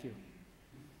 Thank you.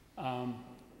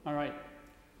 All right,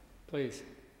 please.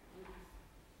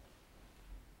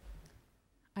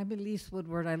 I'm Elise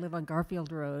Woodward. I live on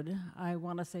Garfield Road. I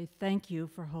want to say thank you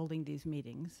for holding these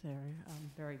meetings. They're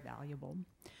very valuable.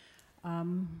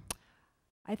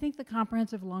 I think the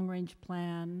comprehensive long-range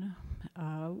plan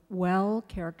well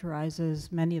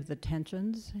characterizes many of the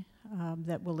tensions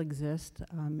that will exist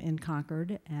in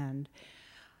Concord, and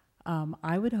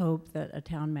I would hope that a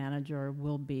town manager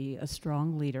will be a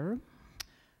strong leader,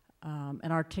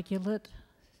 an articulate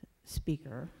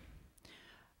speaker,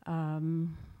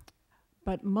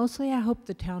 but mostly I hope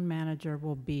the town manager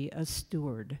will be a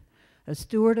steward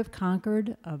of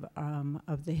Concord,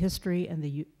 of the history and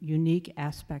the unique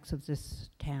aspects of this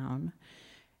town.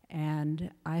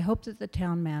 And I hope that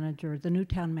the new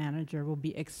town manager will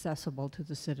be accessible to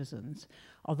the citizens.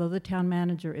 Although the town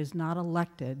manager is not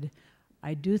elected,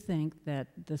 I do think that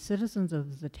the citizens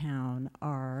of the town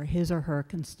are his or her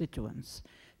constituents.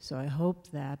 So I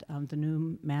hope that the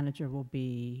new manager will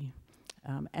be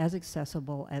as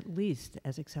accessible, at least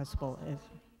as accessible as.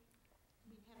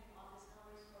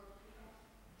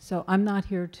 So I'm not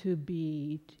here to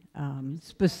be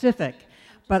specific,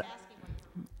 but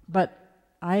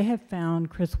I have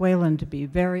found Chris Whalen to be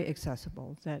very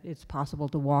accessible, that it's possible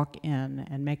to walk in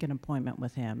and make an appointment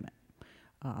with him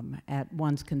at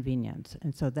one's convenience.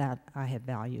 And so that I have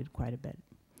valued quite a bit.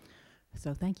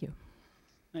 So thank you.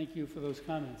 Thank you for those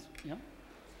comments. Yeah.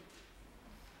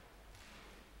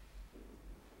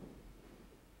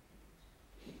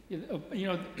 You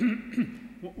know,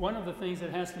 one of the things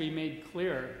that has to be made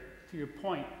clear, to your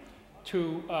point,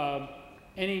 to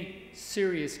any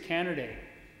serious candidate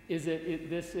is that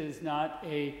this is not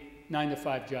a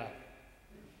 9-to-5 job.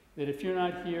 That if you're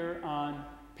not here on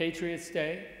Patriots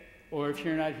Day, or if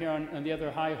you're not here on the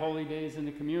other high holy days in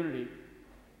the community,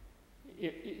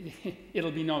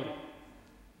 it'll be noted.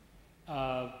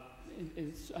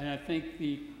 and I think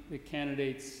the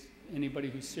candidates, anybody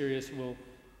who's serious, will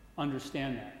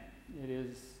understand that.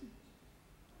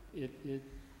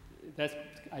 That's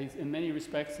in many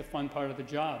respects the fun part of the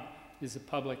job is the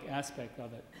public aspect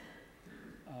of it,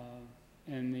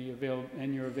 and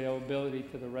your availability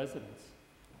to the residents.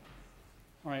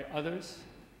 All right, others?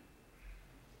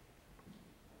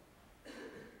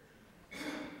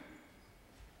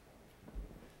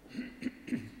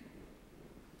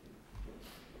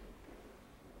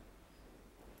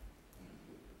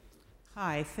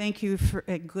 Hi, thank you for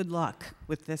good luck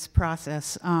with this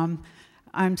process.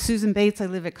 I'm Susan Bates, I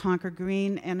live at Concord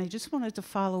Green, and I just wanted to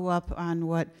follow up on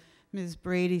what Ms.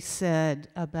 Brady said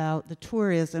about the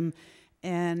tourism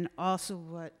and also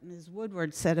what Ms.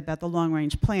 Woodward said about the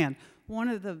long-range plan.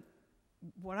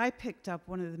 What I picked up,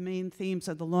 one of the main themes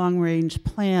of the long-range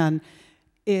plan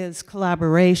is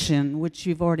collaboration, which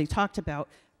you've already talked about,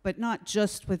 but not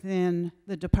just within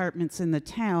the departments in the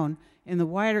town, in the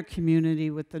wider community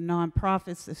with the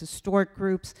nonprofits, the historic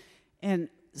groups, and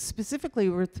specifically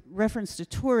with reference to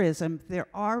tourism, there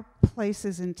are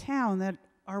places in town that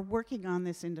are working on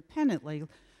this independently,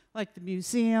 like the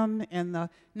museum and the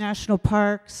national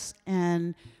parks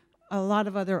and a lot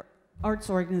of other arts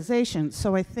organizations.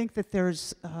 So I think that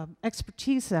there's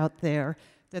expertise out there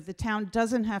that the town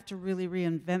doesn't have to really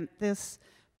reinvent this,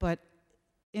 but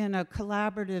in a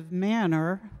collaborative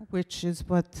manner, which is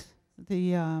what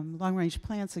the long-range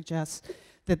plan suggests,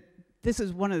 that this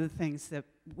is one of the things that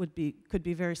could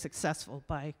be very successful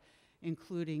by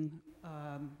including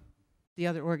the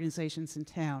other organizations in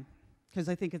town, because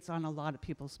I think it's on a lot of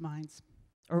people's minds,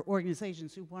 or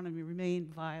organizations who want to remain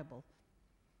viable.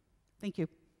 Thank you.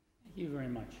 Thank you very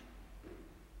much.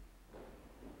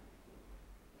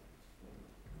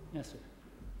 Yes, sir.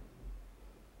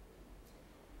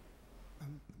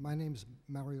 My name is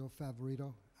Mario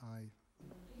Favorito.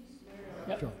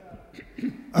 Yep. Sure.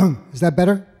 Is that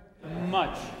better?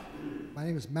 Much. My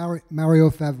name is Mario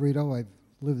Favorito. I've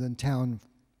lived in town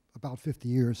about 50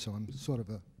 years, so I'm sort of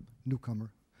a newcomer.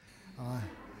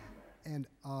 And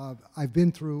I've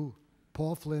been through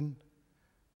Paul Flynn,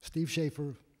 Steve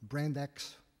Schaefer, Brand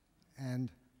X, and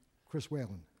Chris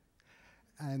Whalen.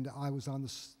 And I was on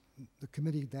the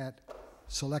committee that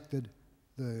selected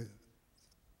the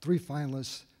 3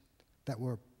 finalists that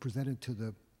were presented to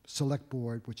the select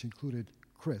board, which included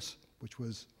Chris, which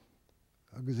was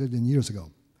a gazillion years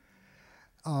ago.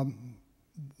 A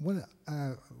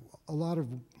lot of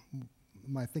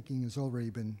my thinking has already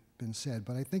been said,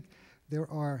 but I think there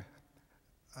are,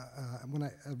 when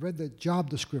I read the job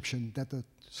description that the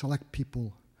select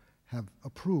people have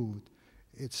approved,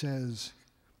 it says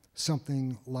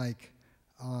something like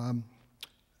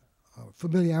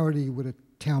familiarity with a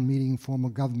town meeting form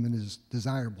of government is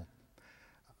desirable.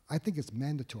 I think it's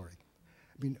mandatory.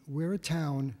 I mean, we're a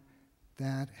town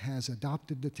that has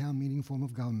adopted the town meeting form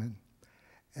of government,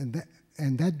 and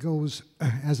that goes,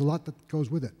 has a lot that goes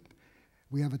with it.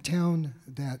 We have a town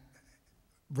that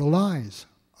relies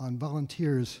on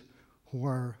volunteers who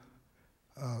are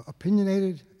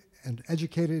opinionated and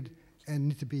educated and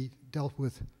need to be dealt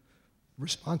with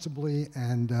responsibly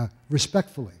and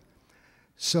respectfully.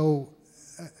 So,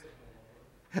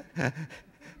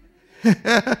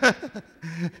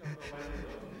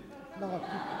 no,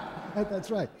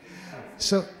 that's right.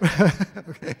 So,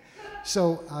 okay.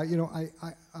 So, you know,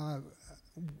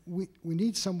 we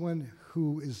need someone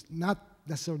who is not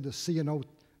necessarily the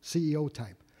CEO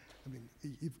type. I mean,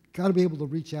 you've got to be able to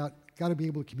reach out, got to be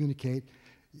able to communicate.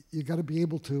 You've got to be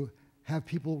able to have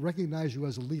people recognize you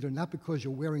as a leader, not because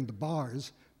you're wearing the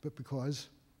bars, but because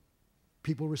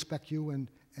people respect you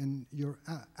and you're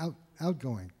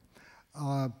outgoing.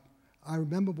 I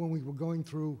remember when we were going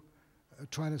through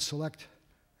trying to select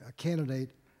a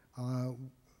candidate,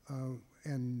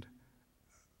 and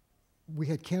we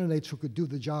had candidates who could do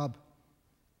the job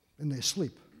in their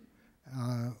sleep.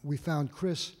 We found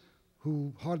Chris,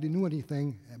 who hardly knew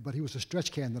anything, but he was a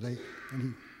stretch candidate, and he,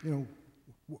 you know,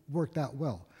 worked out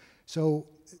well. So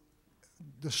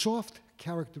the soft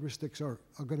characteristics are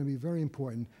going to be very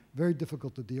important, very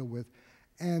difficult to deal with,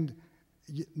 and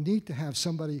you need to have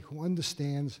somebody who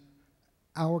understands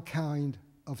our kind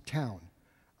of town,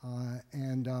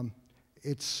 and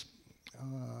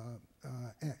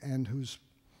who's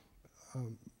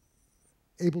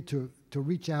able to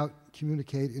reach out,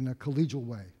 communicate in a collegial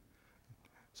way.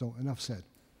 So enough said.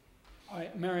 All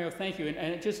right, Mario, thank you.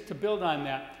 And just to build on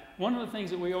that, one of the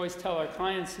things that we always tell our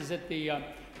clients is that the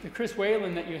Chris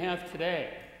Whalen that you have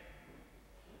today,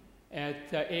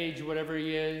 at age whatever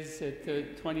he is,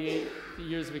 at 28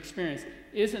 years of experience,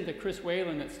 isn't the Chris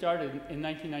Whalen that started in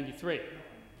 1993.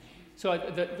 So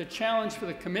the challenge for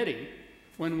the committee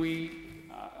when we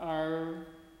are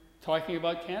talking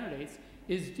about candidates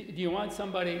is, do you want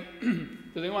somebody,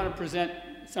 do they want to present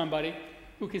somebody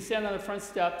who can stand on the front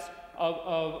steps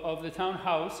of the town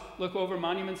house, look over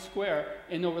Monument Square,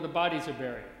 and know where the bodies are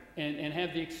buried, and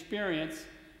have the experience,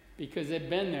 because they've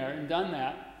been there and done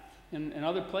that in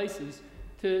other places,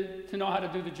 to know how to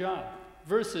do the job,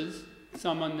 versus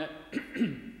someone that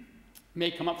may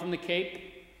come up from the Cape,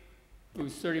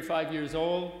 who's 35 years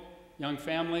old, young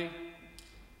family,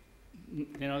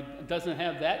 doesn't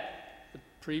have the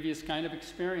previous kind of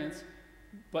experience,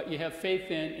 but you have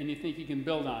faith in and you think you can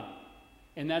build on it.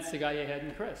 And that's the guy you had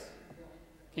in Chris.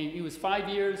 He was 5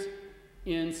 years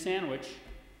in Sandwich.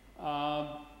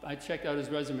 I checked out his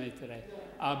resume today,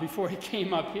 before he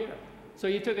came up here. So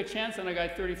you took a chance on a guy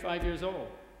 35 years old.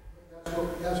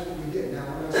 That's what we did. Now,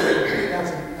 I'm not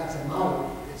saying that's a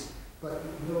model, but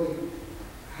you really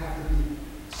have to be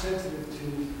sensitive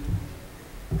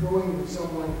to going with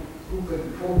someone who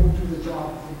could do the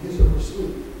job in his or her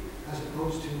sleep, as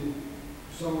opposed to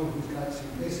someone who's got some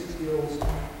basic skills,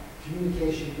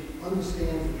 communication,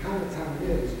 understands the kind of town it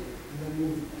is, and then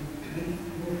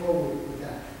move forward with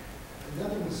that. And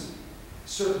nothing's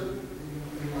certain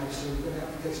in life, so you're going to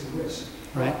have to take some risks.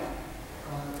 Right.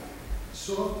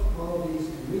 Soft qualities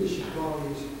and leadership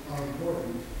qualities are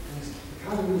important, and it's the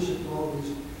kind of leadership qualities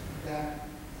that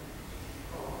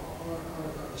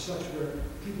are such where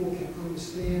people can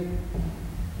understand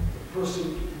the person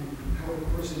and how the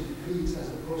person leads, as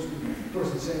opposed to the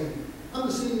person saying, I'm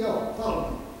the CEO,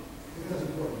 follow me. That's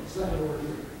important. It's not going to work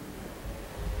here.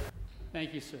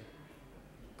 Thank you, sir.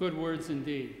 Good words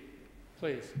indeed.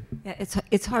 Please. Yeah,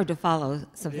 it's hard to follow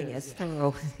something as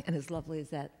thorough and as lovely as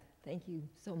that. Thank you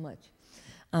so much.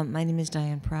 My name is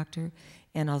Diane Proctor,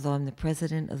 and although I'm the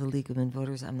president of the League of Women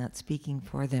Voters, I'm not speaking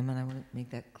for them, and I want to make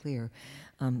that clear.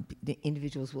 The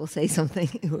individuals will say something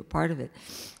who are part of it.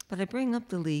 But I bring up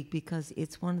the League because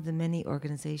it's one of the many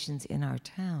organizations in our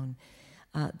town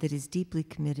that is deeply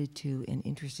committed to and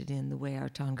interested in the way our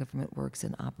town government works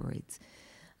and operates.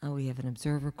 We have an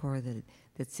observer corps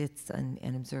that sits and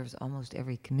observes almost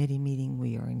every committee meeting.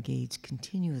 We are engaged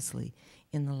continuously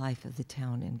in the life of the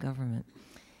town and government.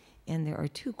 And there are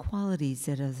two qualities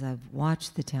that, as I've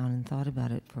watched the town and thought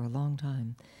about it for a long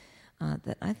time,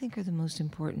 that I think are the most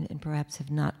important and perhaps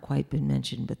have not quite been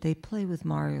mentioned, but they play with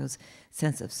Mario's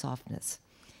sense of softness,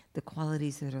 the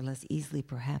qualities that are less easily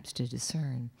perhaps to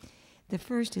discern. The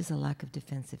first is a lack of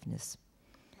defensiveness.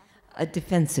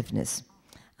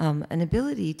 An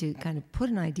ability to kind of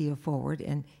put an idea forward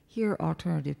and hear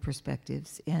alternative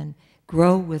perspectives and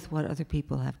grow with what other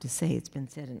people have to say. It's been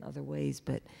said in other ways,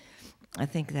 but I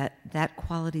think that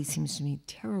quality seems to me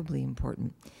terribly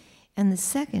important. And the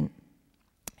second,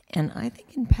 and I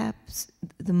think in perhaps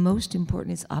the most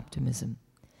important, is optimism.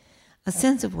 A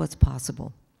sense of what's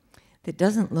possible that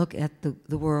doesn't look at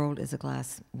the world as a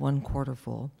glass 1/4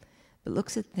 full, but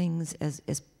looks at things as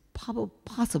probable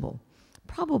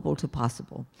to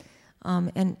possible,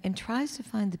 and tries to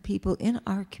find the people in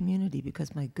our community,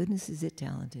 because my goodness is it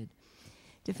talented,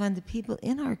 to find the people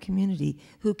in our community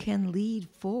who can lead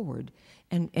forward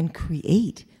and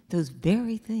create those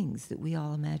very things that we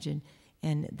all imagine,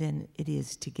 and then it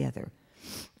is together.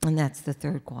 And that's the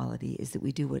third quality, is that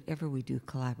we do whatever we do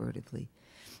collaboratively.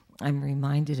 I'm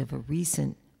reminded of a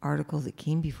recent article that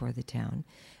came before the town,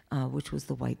 which was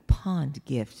the White Pond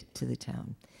gift to the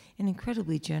town. An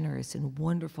incredibly generous and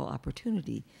wonderful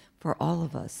opportunity for all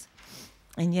of us.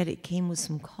 And yet it came with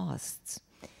some costs.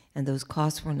 And those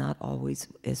costs were not always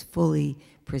as fully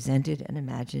presented and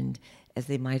imagined as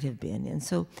they might have been. And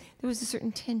so there was a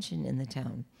certain tension in the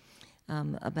town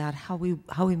about how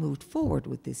we moved forward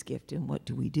with this gift and what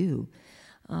do we do.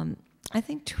 I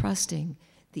think trusting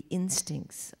the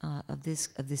instincts of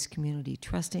this community,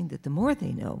 trusting that the more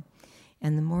they know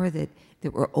and the more that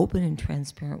we're open and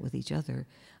transparent with each other,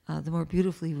 the more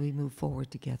beautifully we move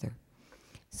forward together.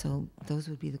 So those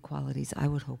would be the qualities I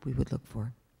would hope we would look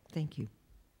for. Thank you.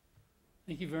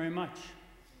 Thank you very much.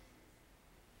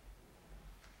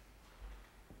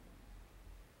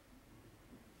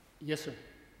 Yes, sir.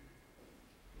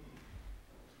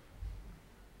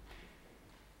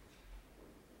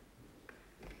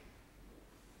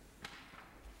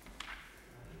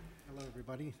 Hello,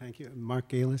 everybody. Thank you. I'm Mark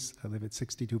Galis. I live at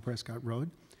 62 Prescott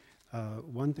Road.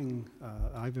 One thing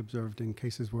I've observed in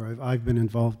cases where I've been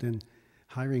involved in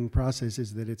hiring process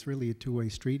is that it's really a two-way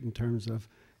street in terms of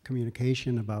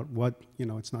communication about what,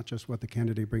 it's not just what the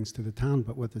candidate brings to the town,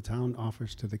 but what the town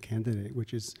offers to the candidate,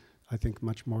 which is, I think,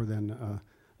 much more than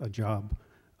a job.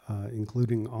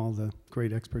 including all the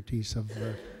great expertise of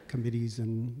the committees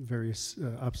and various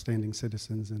upstanding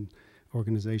citizens and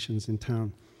organizations in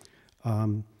town.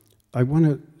 I want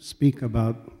to speak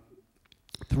about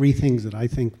three things that I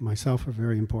think myself are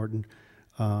very important,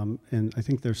 and I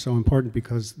think they're so important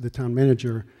because the town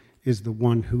manager is the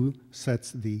one who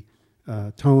sets the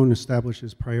tone,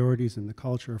 establishes priorities and the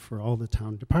culture for all the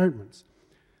town departments.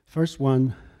 First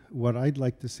one, what I'd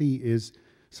like to see is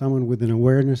someone with an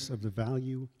awareness of the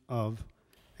value of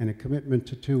and a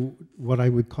commitment to what I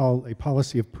would call a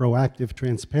policy of proactive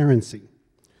transparency.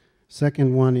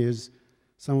 Second one is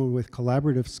someone with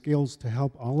collaborative skills to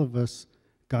help all of us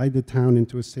guide the town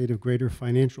into a state of greater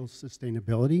financial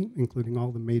sustainability, including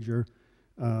all the major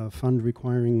fund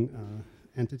requiring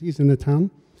entities in the town.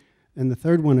 And the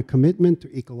third one, a commitment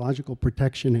to ecological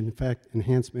protection and, in fact,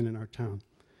 enhancement in our town.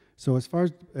 So as far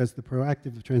as the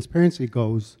proactive transparency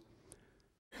goes,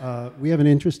 we have an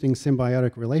interesting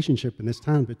symbiotic relationship in this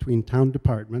town between town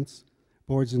departments,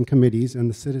 boards and committees, and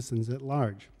the citizens at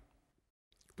large.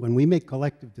 When we make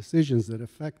collective decisions that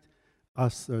affect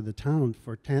us or the town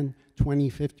for 10, 20,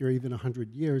 50, or even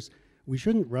 100 years, we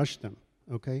shouldn't rush them,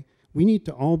 okay? We need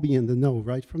to all be in the know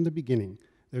right from the beginning.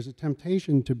 There's a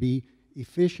temptation to be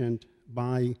efficient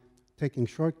by taking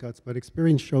shortcuts, but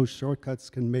experience shows shortcuts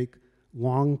can make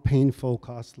long, painful,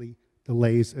 costly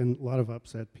delays and a lot of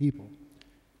upset people.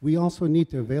 We also need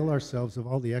to avail ourselves of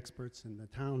all the experts in the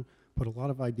town, put a lot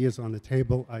of ideas on the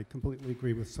table. I completely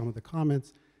agree with some of the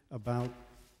comments about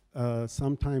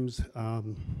sometimes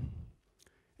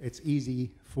it's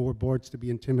easy for boards to be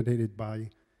intimidated by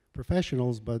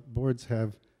professionals, but boards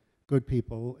have good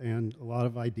people and a lot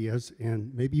of ideas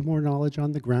and maybe more knowledge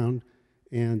on the ground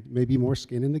and maybe more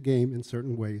skin in the game in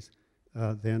certain ways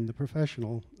than the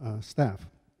professional staff.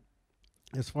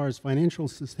 As far as financial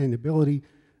sustainability,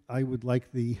 I would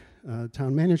like the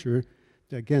town manager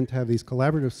to, again, to have these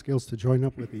collaborative skills to join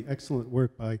up with the excellent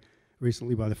work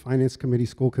recently by the Finance Committee,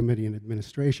 School Committee, and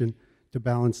Administration to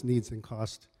balance needs and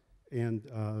cost and,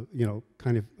 you know,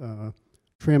 kind of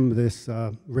trim this,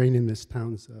 rein in this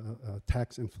town's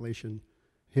tax inflation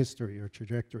history or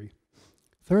trajectory.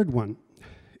 Third one,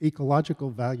 ecological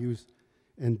values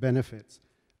and benefits.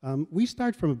 We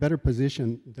start from a better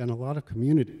position than a lot of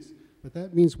communities, but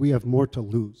that means we have more to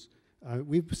lose.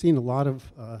 We've seen a lot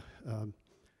of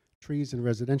trees in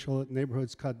residential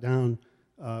neighborhoods cut down,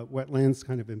 wetlands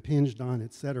kind of impinged on,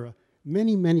 et cetera.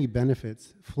 Many, many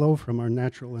benefits flow from our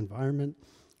natural environment,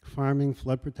 farming,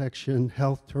 flood protection,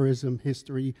 health, tourism,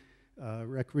 history,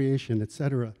 recreation, et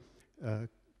cetera,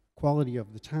 quality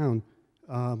of the town.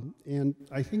 And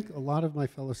I think a lot of my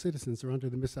fellow citizens are under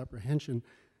the misapprehension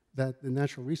that the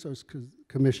Natural Resource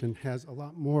Commission has a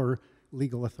lot more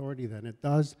legal authority than it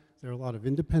does. There are a lot of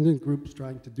independent groups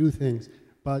trying to do things,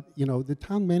 but you know, the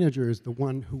town manager is the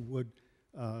one who would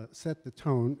set the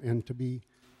tone, and to be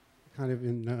kind of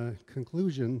in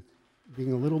conclusion,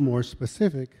 being a little more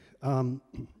specific,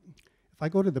 if I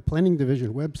go to the Planning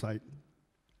Division website,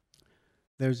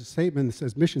 there's a statement that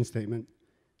says mission statement,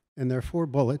 and there are 4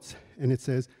 bullets, and it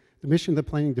says, the mission of the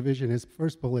Planning Division is,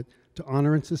 first bullet, to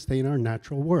honor and sustain our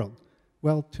natural world.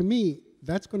 Well, to me,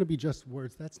 that's going to be just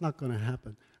words. That's not going to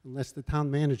happen unless the town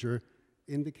manager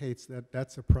indicates that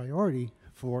that's a priority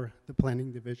for the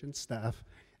Planning Division staff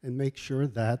and make sure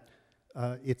that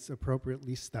it's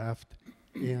appropriately staffed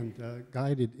and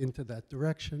guided into that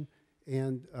direction.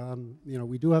 And, you know,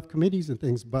 we do have committees and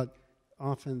things, but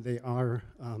often they are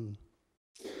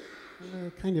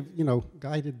kind of, you know,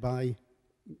 guided by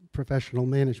professional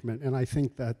management. And I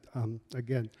think that,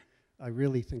 again, I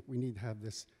really think we need to have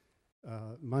this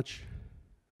much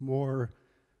more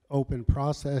open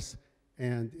process.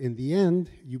 And in the end,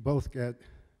 you both get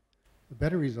a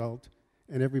better result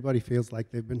and everybody feels like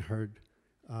they've been heard.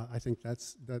 I think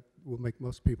that will make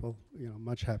most people, you know,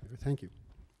 much happier. Thank you.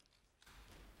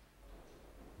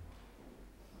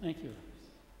 Thank you.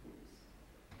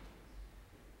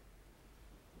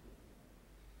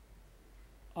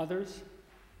 Others?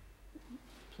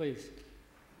 Please.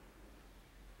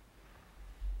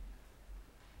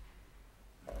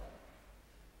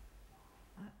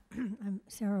 I'm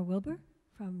Sarah Wilbur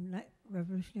from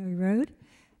Revolutionary Road,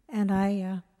 and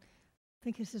I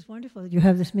think this is wonderful that you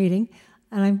have this meeting,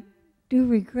 and I do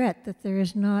regret that there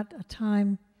is not a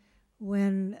time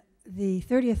when the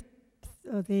 30th,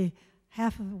 or the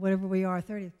half of whatever we are,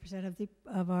 30%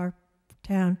 of our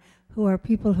town, who are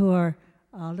people who are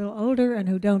a little older and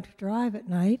who don't drive at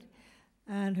night,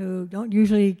 and who don't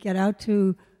usually get out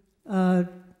to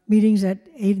meetings at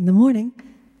 8 in the morning.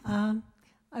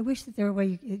 I wish that there were a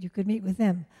way you could meet with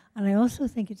them. And I also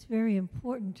think it's very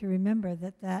important to remember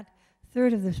that that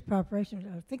third of this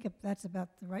population, I think that's about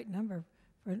the right number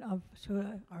for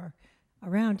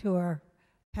who are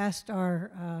past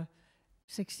our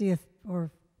 60th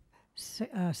or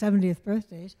 70th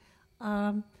birthdays.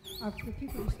 Are the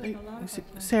people who spend a lot of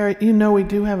time. Sarah, you know we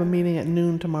do have a meeting at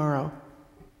noon tomorrow.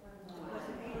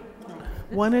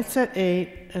 One is at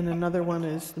 8, and another one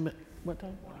is, what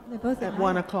time? They're both at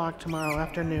 1 o'clock tomorrow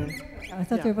afternoon. I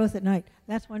thought they were both at night.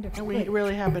 That's wonderful. And we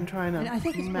really have been trying to And I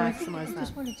think it's, maximize I that.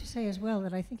 just wanted to say as well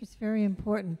that I think it's very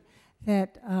important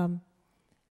that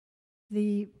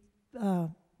the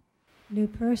new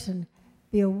person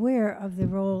be aware of the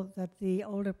role that the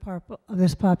older part of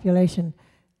this population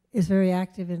is very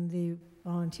active in the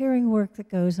volunteering work that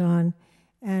goes on,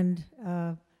 and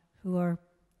who are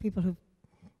people who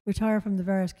retire from the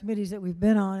various committees that we've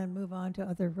been on and move on to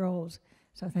other roles.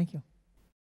 So thank you.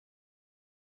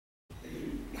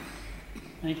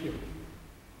 Thank you.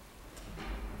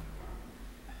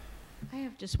 I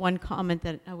have just one comment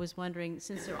that I was wondering,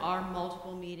 since there are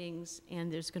multiple meetings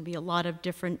and there's going to be a lot of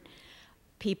different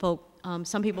people,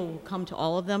 some people will come to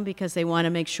all of them because they want to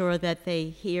make sure that they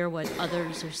hear what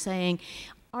others are saying.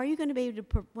 Are you going to be able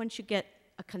to, once you get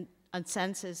a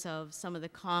consensus of some of the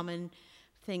common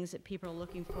things that people are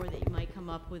looking for, that you might come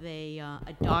up with a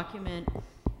document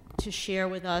to share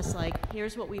with us, like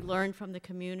here's what we learned from the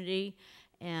community,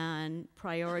 and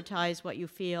prioritize what you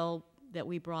feel that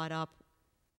we brought up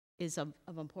is of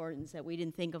importance that we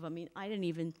didn't think of. I mean, I didn't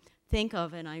even think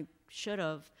of, and I should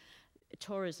have.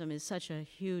 Tourism is such a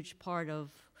huge part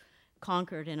of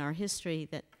Concord and our history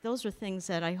that those are things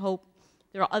that I hope,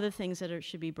 there are other things that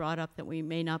should be brought up that we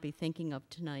may not be thinking of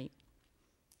tonight.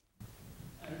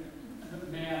 Let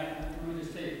me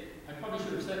just say, I probably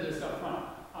should have said this up front.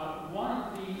 One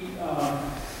of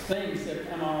the things that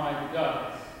MRI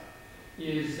does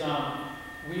is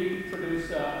we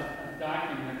produce a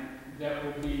document that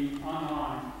will be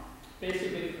online,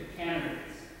 basically for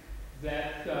candidates,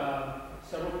 that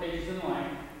several pages in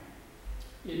length.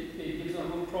 It gives a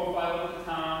little profile of the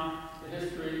town, the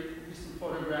history, some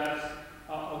photographs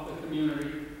of the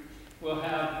community. We'll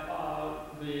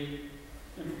have the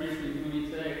information that you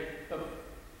need today.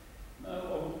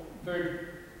 A very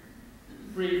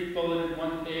brief bulleted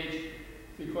one-page,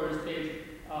 three-quarters page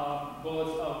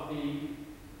bullets of the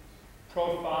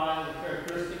profile, the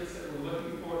characteristics that we're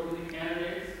looking for in the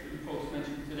candidates that you folks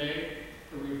mentioned today,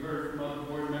 that we've heard from other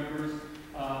board members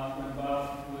when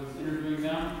Bob was interviewing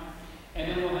them.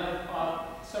 And then we'll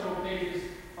have several pages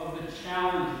of the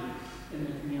challenges in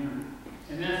the community.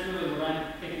 And that's really what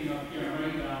I'm picking up here. I'm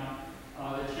writing down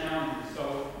the challenges.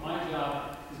 So my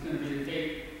job is going to be to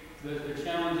take the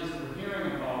challenges that we're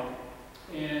hearing about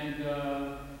and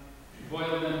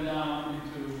boil them down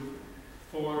into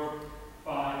 4,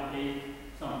 5, 8,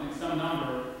 something, some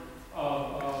number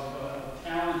of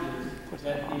challenges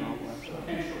that the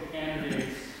potential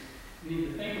candidates need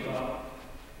to think about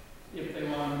if they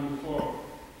want to move forward.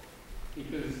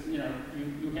 Because, you know,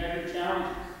 you have your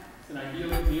challenges. It's an ideal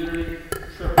community,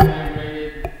 AAA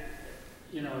rated,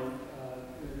 you know,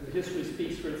 the history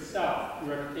speaks for itself, the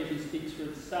reputation speaks for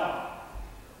itself.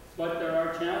 But there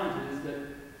are challenges that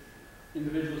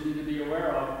individuals need to be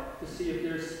aware of to see if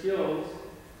their skills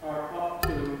are up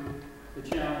to the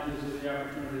challenges or the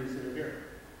opportunities that are here.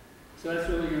 So that's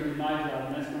really going to be my job,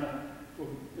 and that's going to,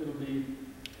 it'll be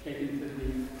taken to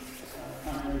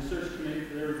the County Research Committee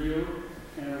for their review,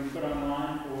 and it'll be put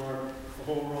online for the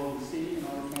whole world to see and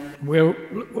all the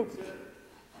candidates.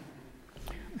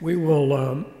 We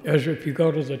will, as if you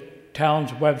go to the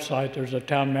town's website, there's a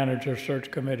town manager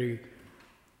search committee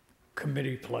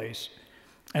place,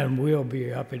 and we'll be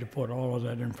happy to put all of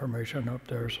that information up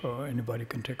there so anybody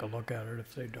can take a look at it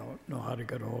if they don't know how to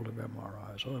get a hold of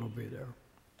MRI, so it'll be there.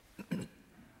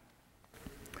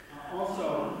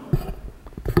 Also,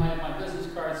 I have my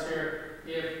business cards here.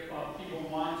 If people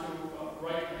want to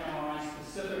write to MRI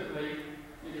specifically,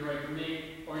 you can write to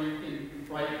me, or you can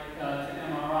write to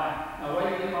MRI. Now,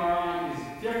 writing to MRI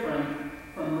is different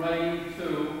from writing to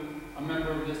a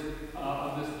member of this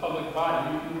public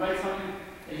body. You can write something,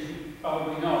 as you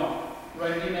probably know.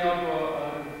 Write an email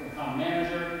to a town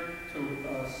manager, to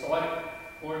a select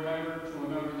board member, to a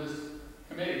member of this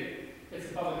committee.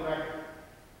 It's a public record.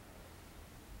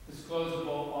 Disclosable,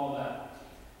 all that.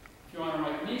 If you want to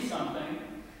write me something,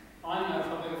 I'm not a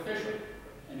public official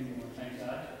anymore, thank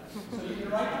God. So you can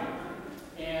write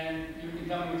me, and you can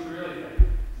tell me what you really think.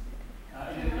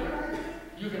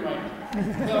 You can write me.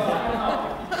 No, I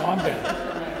don't know. Calm down.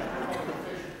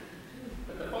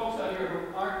 But the folks out here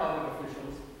who are public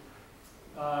officials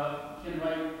can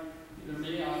write either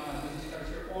me on business cards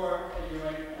here, or you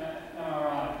write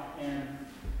MRI. And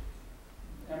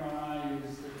MRI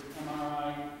is MRI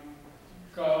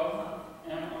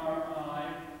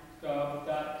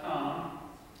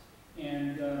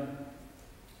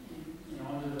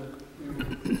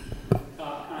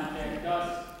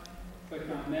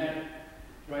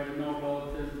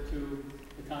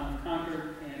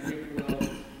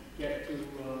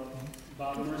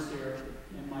overseer,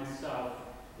 and myself.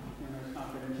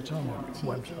 It's on the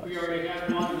website. We already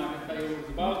had one, I'm not going to tell you what it was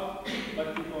about,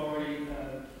 but people already,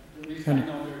 at least I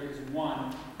know there is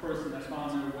one person that's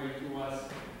on their way to us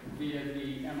via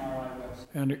the MRI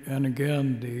website. And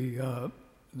again,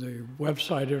 the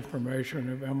website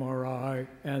information of MRI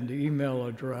and the email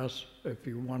address, if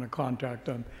you want to contact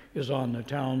them, is on the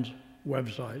town's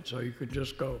website. So you could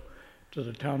just go to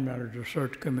the Town Manager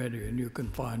Search Committee and you can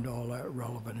find all that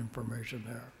relevant information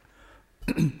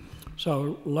there.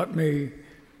 So let me,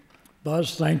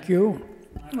 Buzz, thank you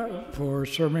for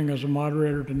serving as a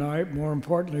moderator tonight. More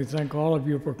importantly, thank all of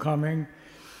you for coming.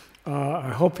 I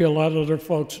hope you'll let other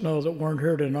folks know that weren't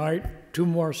here tonight. 2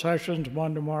 more sessions,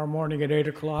 one tomorrow morning at 8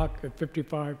 o'clock at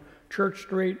 55 Church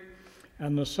Street,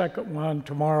 and the second one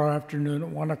tomorrow afternoon at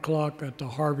 1 o'clock at the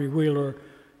Harvey Wheeler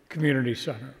Community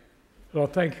Center. So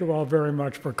thank you all very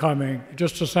much for coming.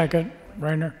 Just a second,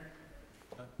 Rainer.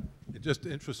 It just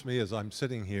interests me as I'm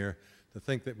sitting here to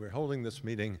think that we're holding this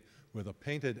meeting with a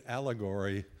painted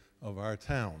allegory of our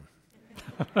town.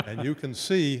 And you can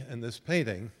see in this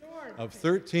painting of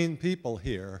 13 people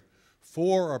here,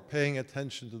 4 are paying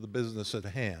attention to the business at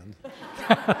hand.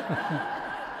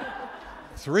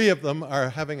 3 of them are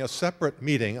having a separate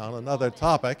meeting on another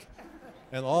topic,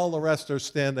 and all the rest are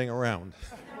standing around.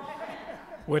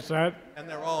 With that? And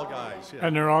they're all guys. Yeah.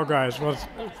 And they're all guys. Well,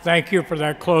 thank you for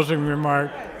that closing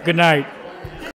remark. Good night.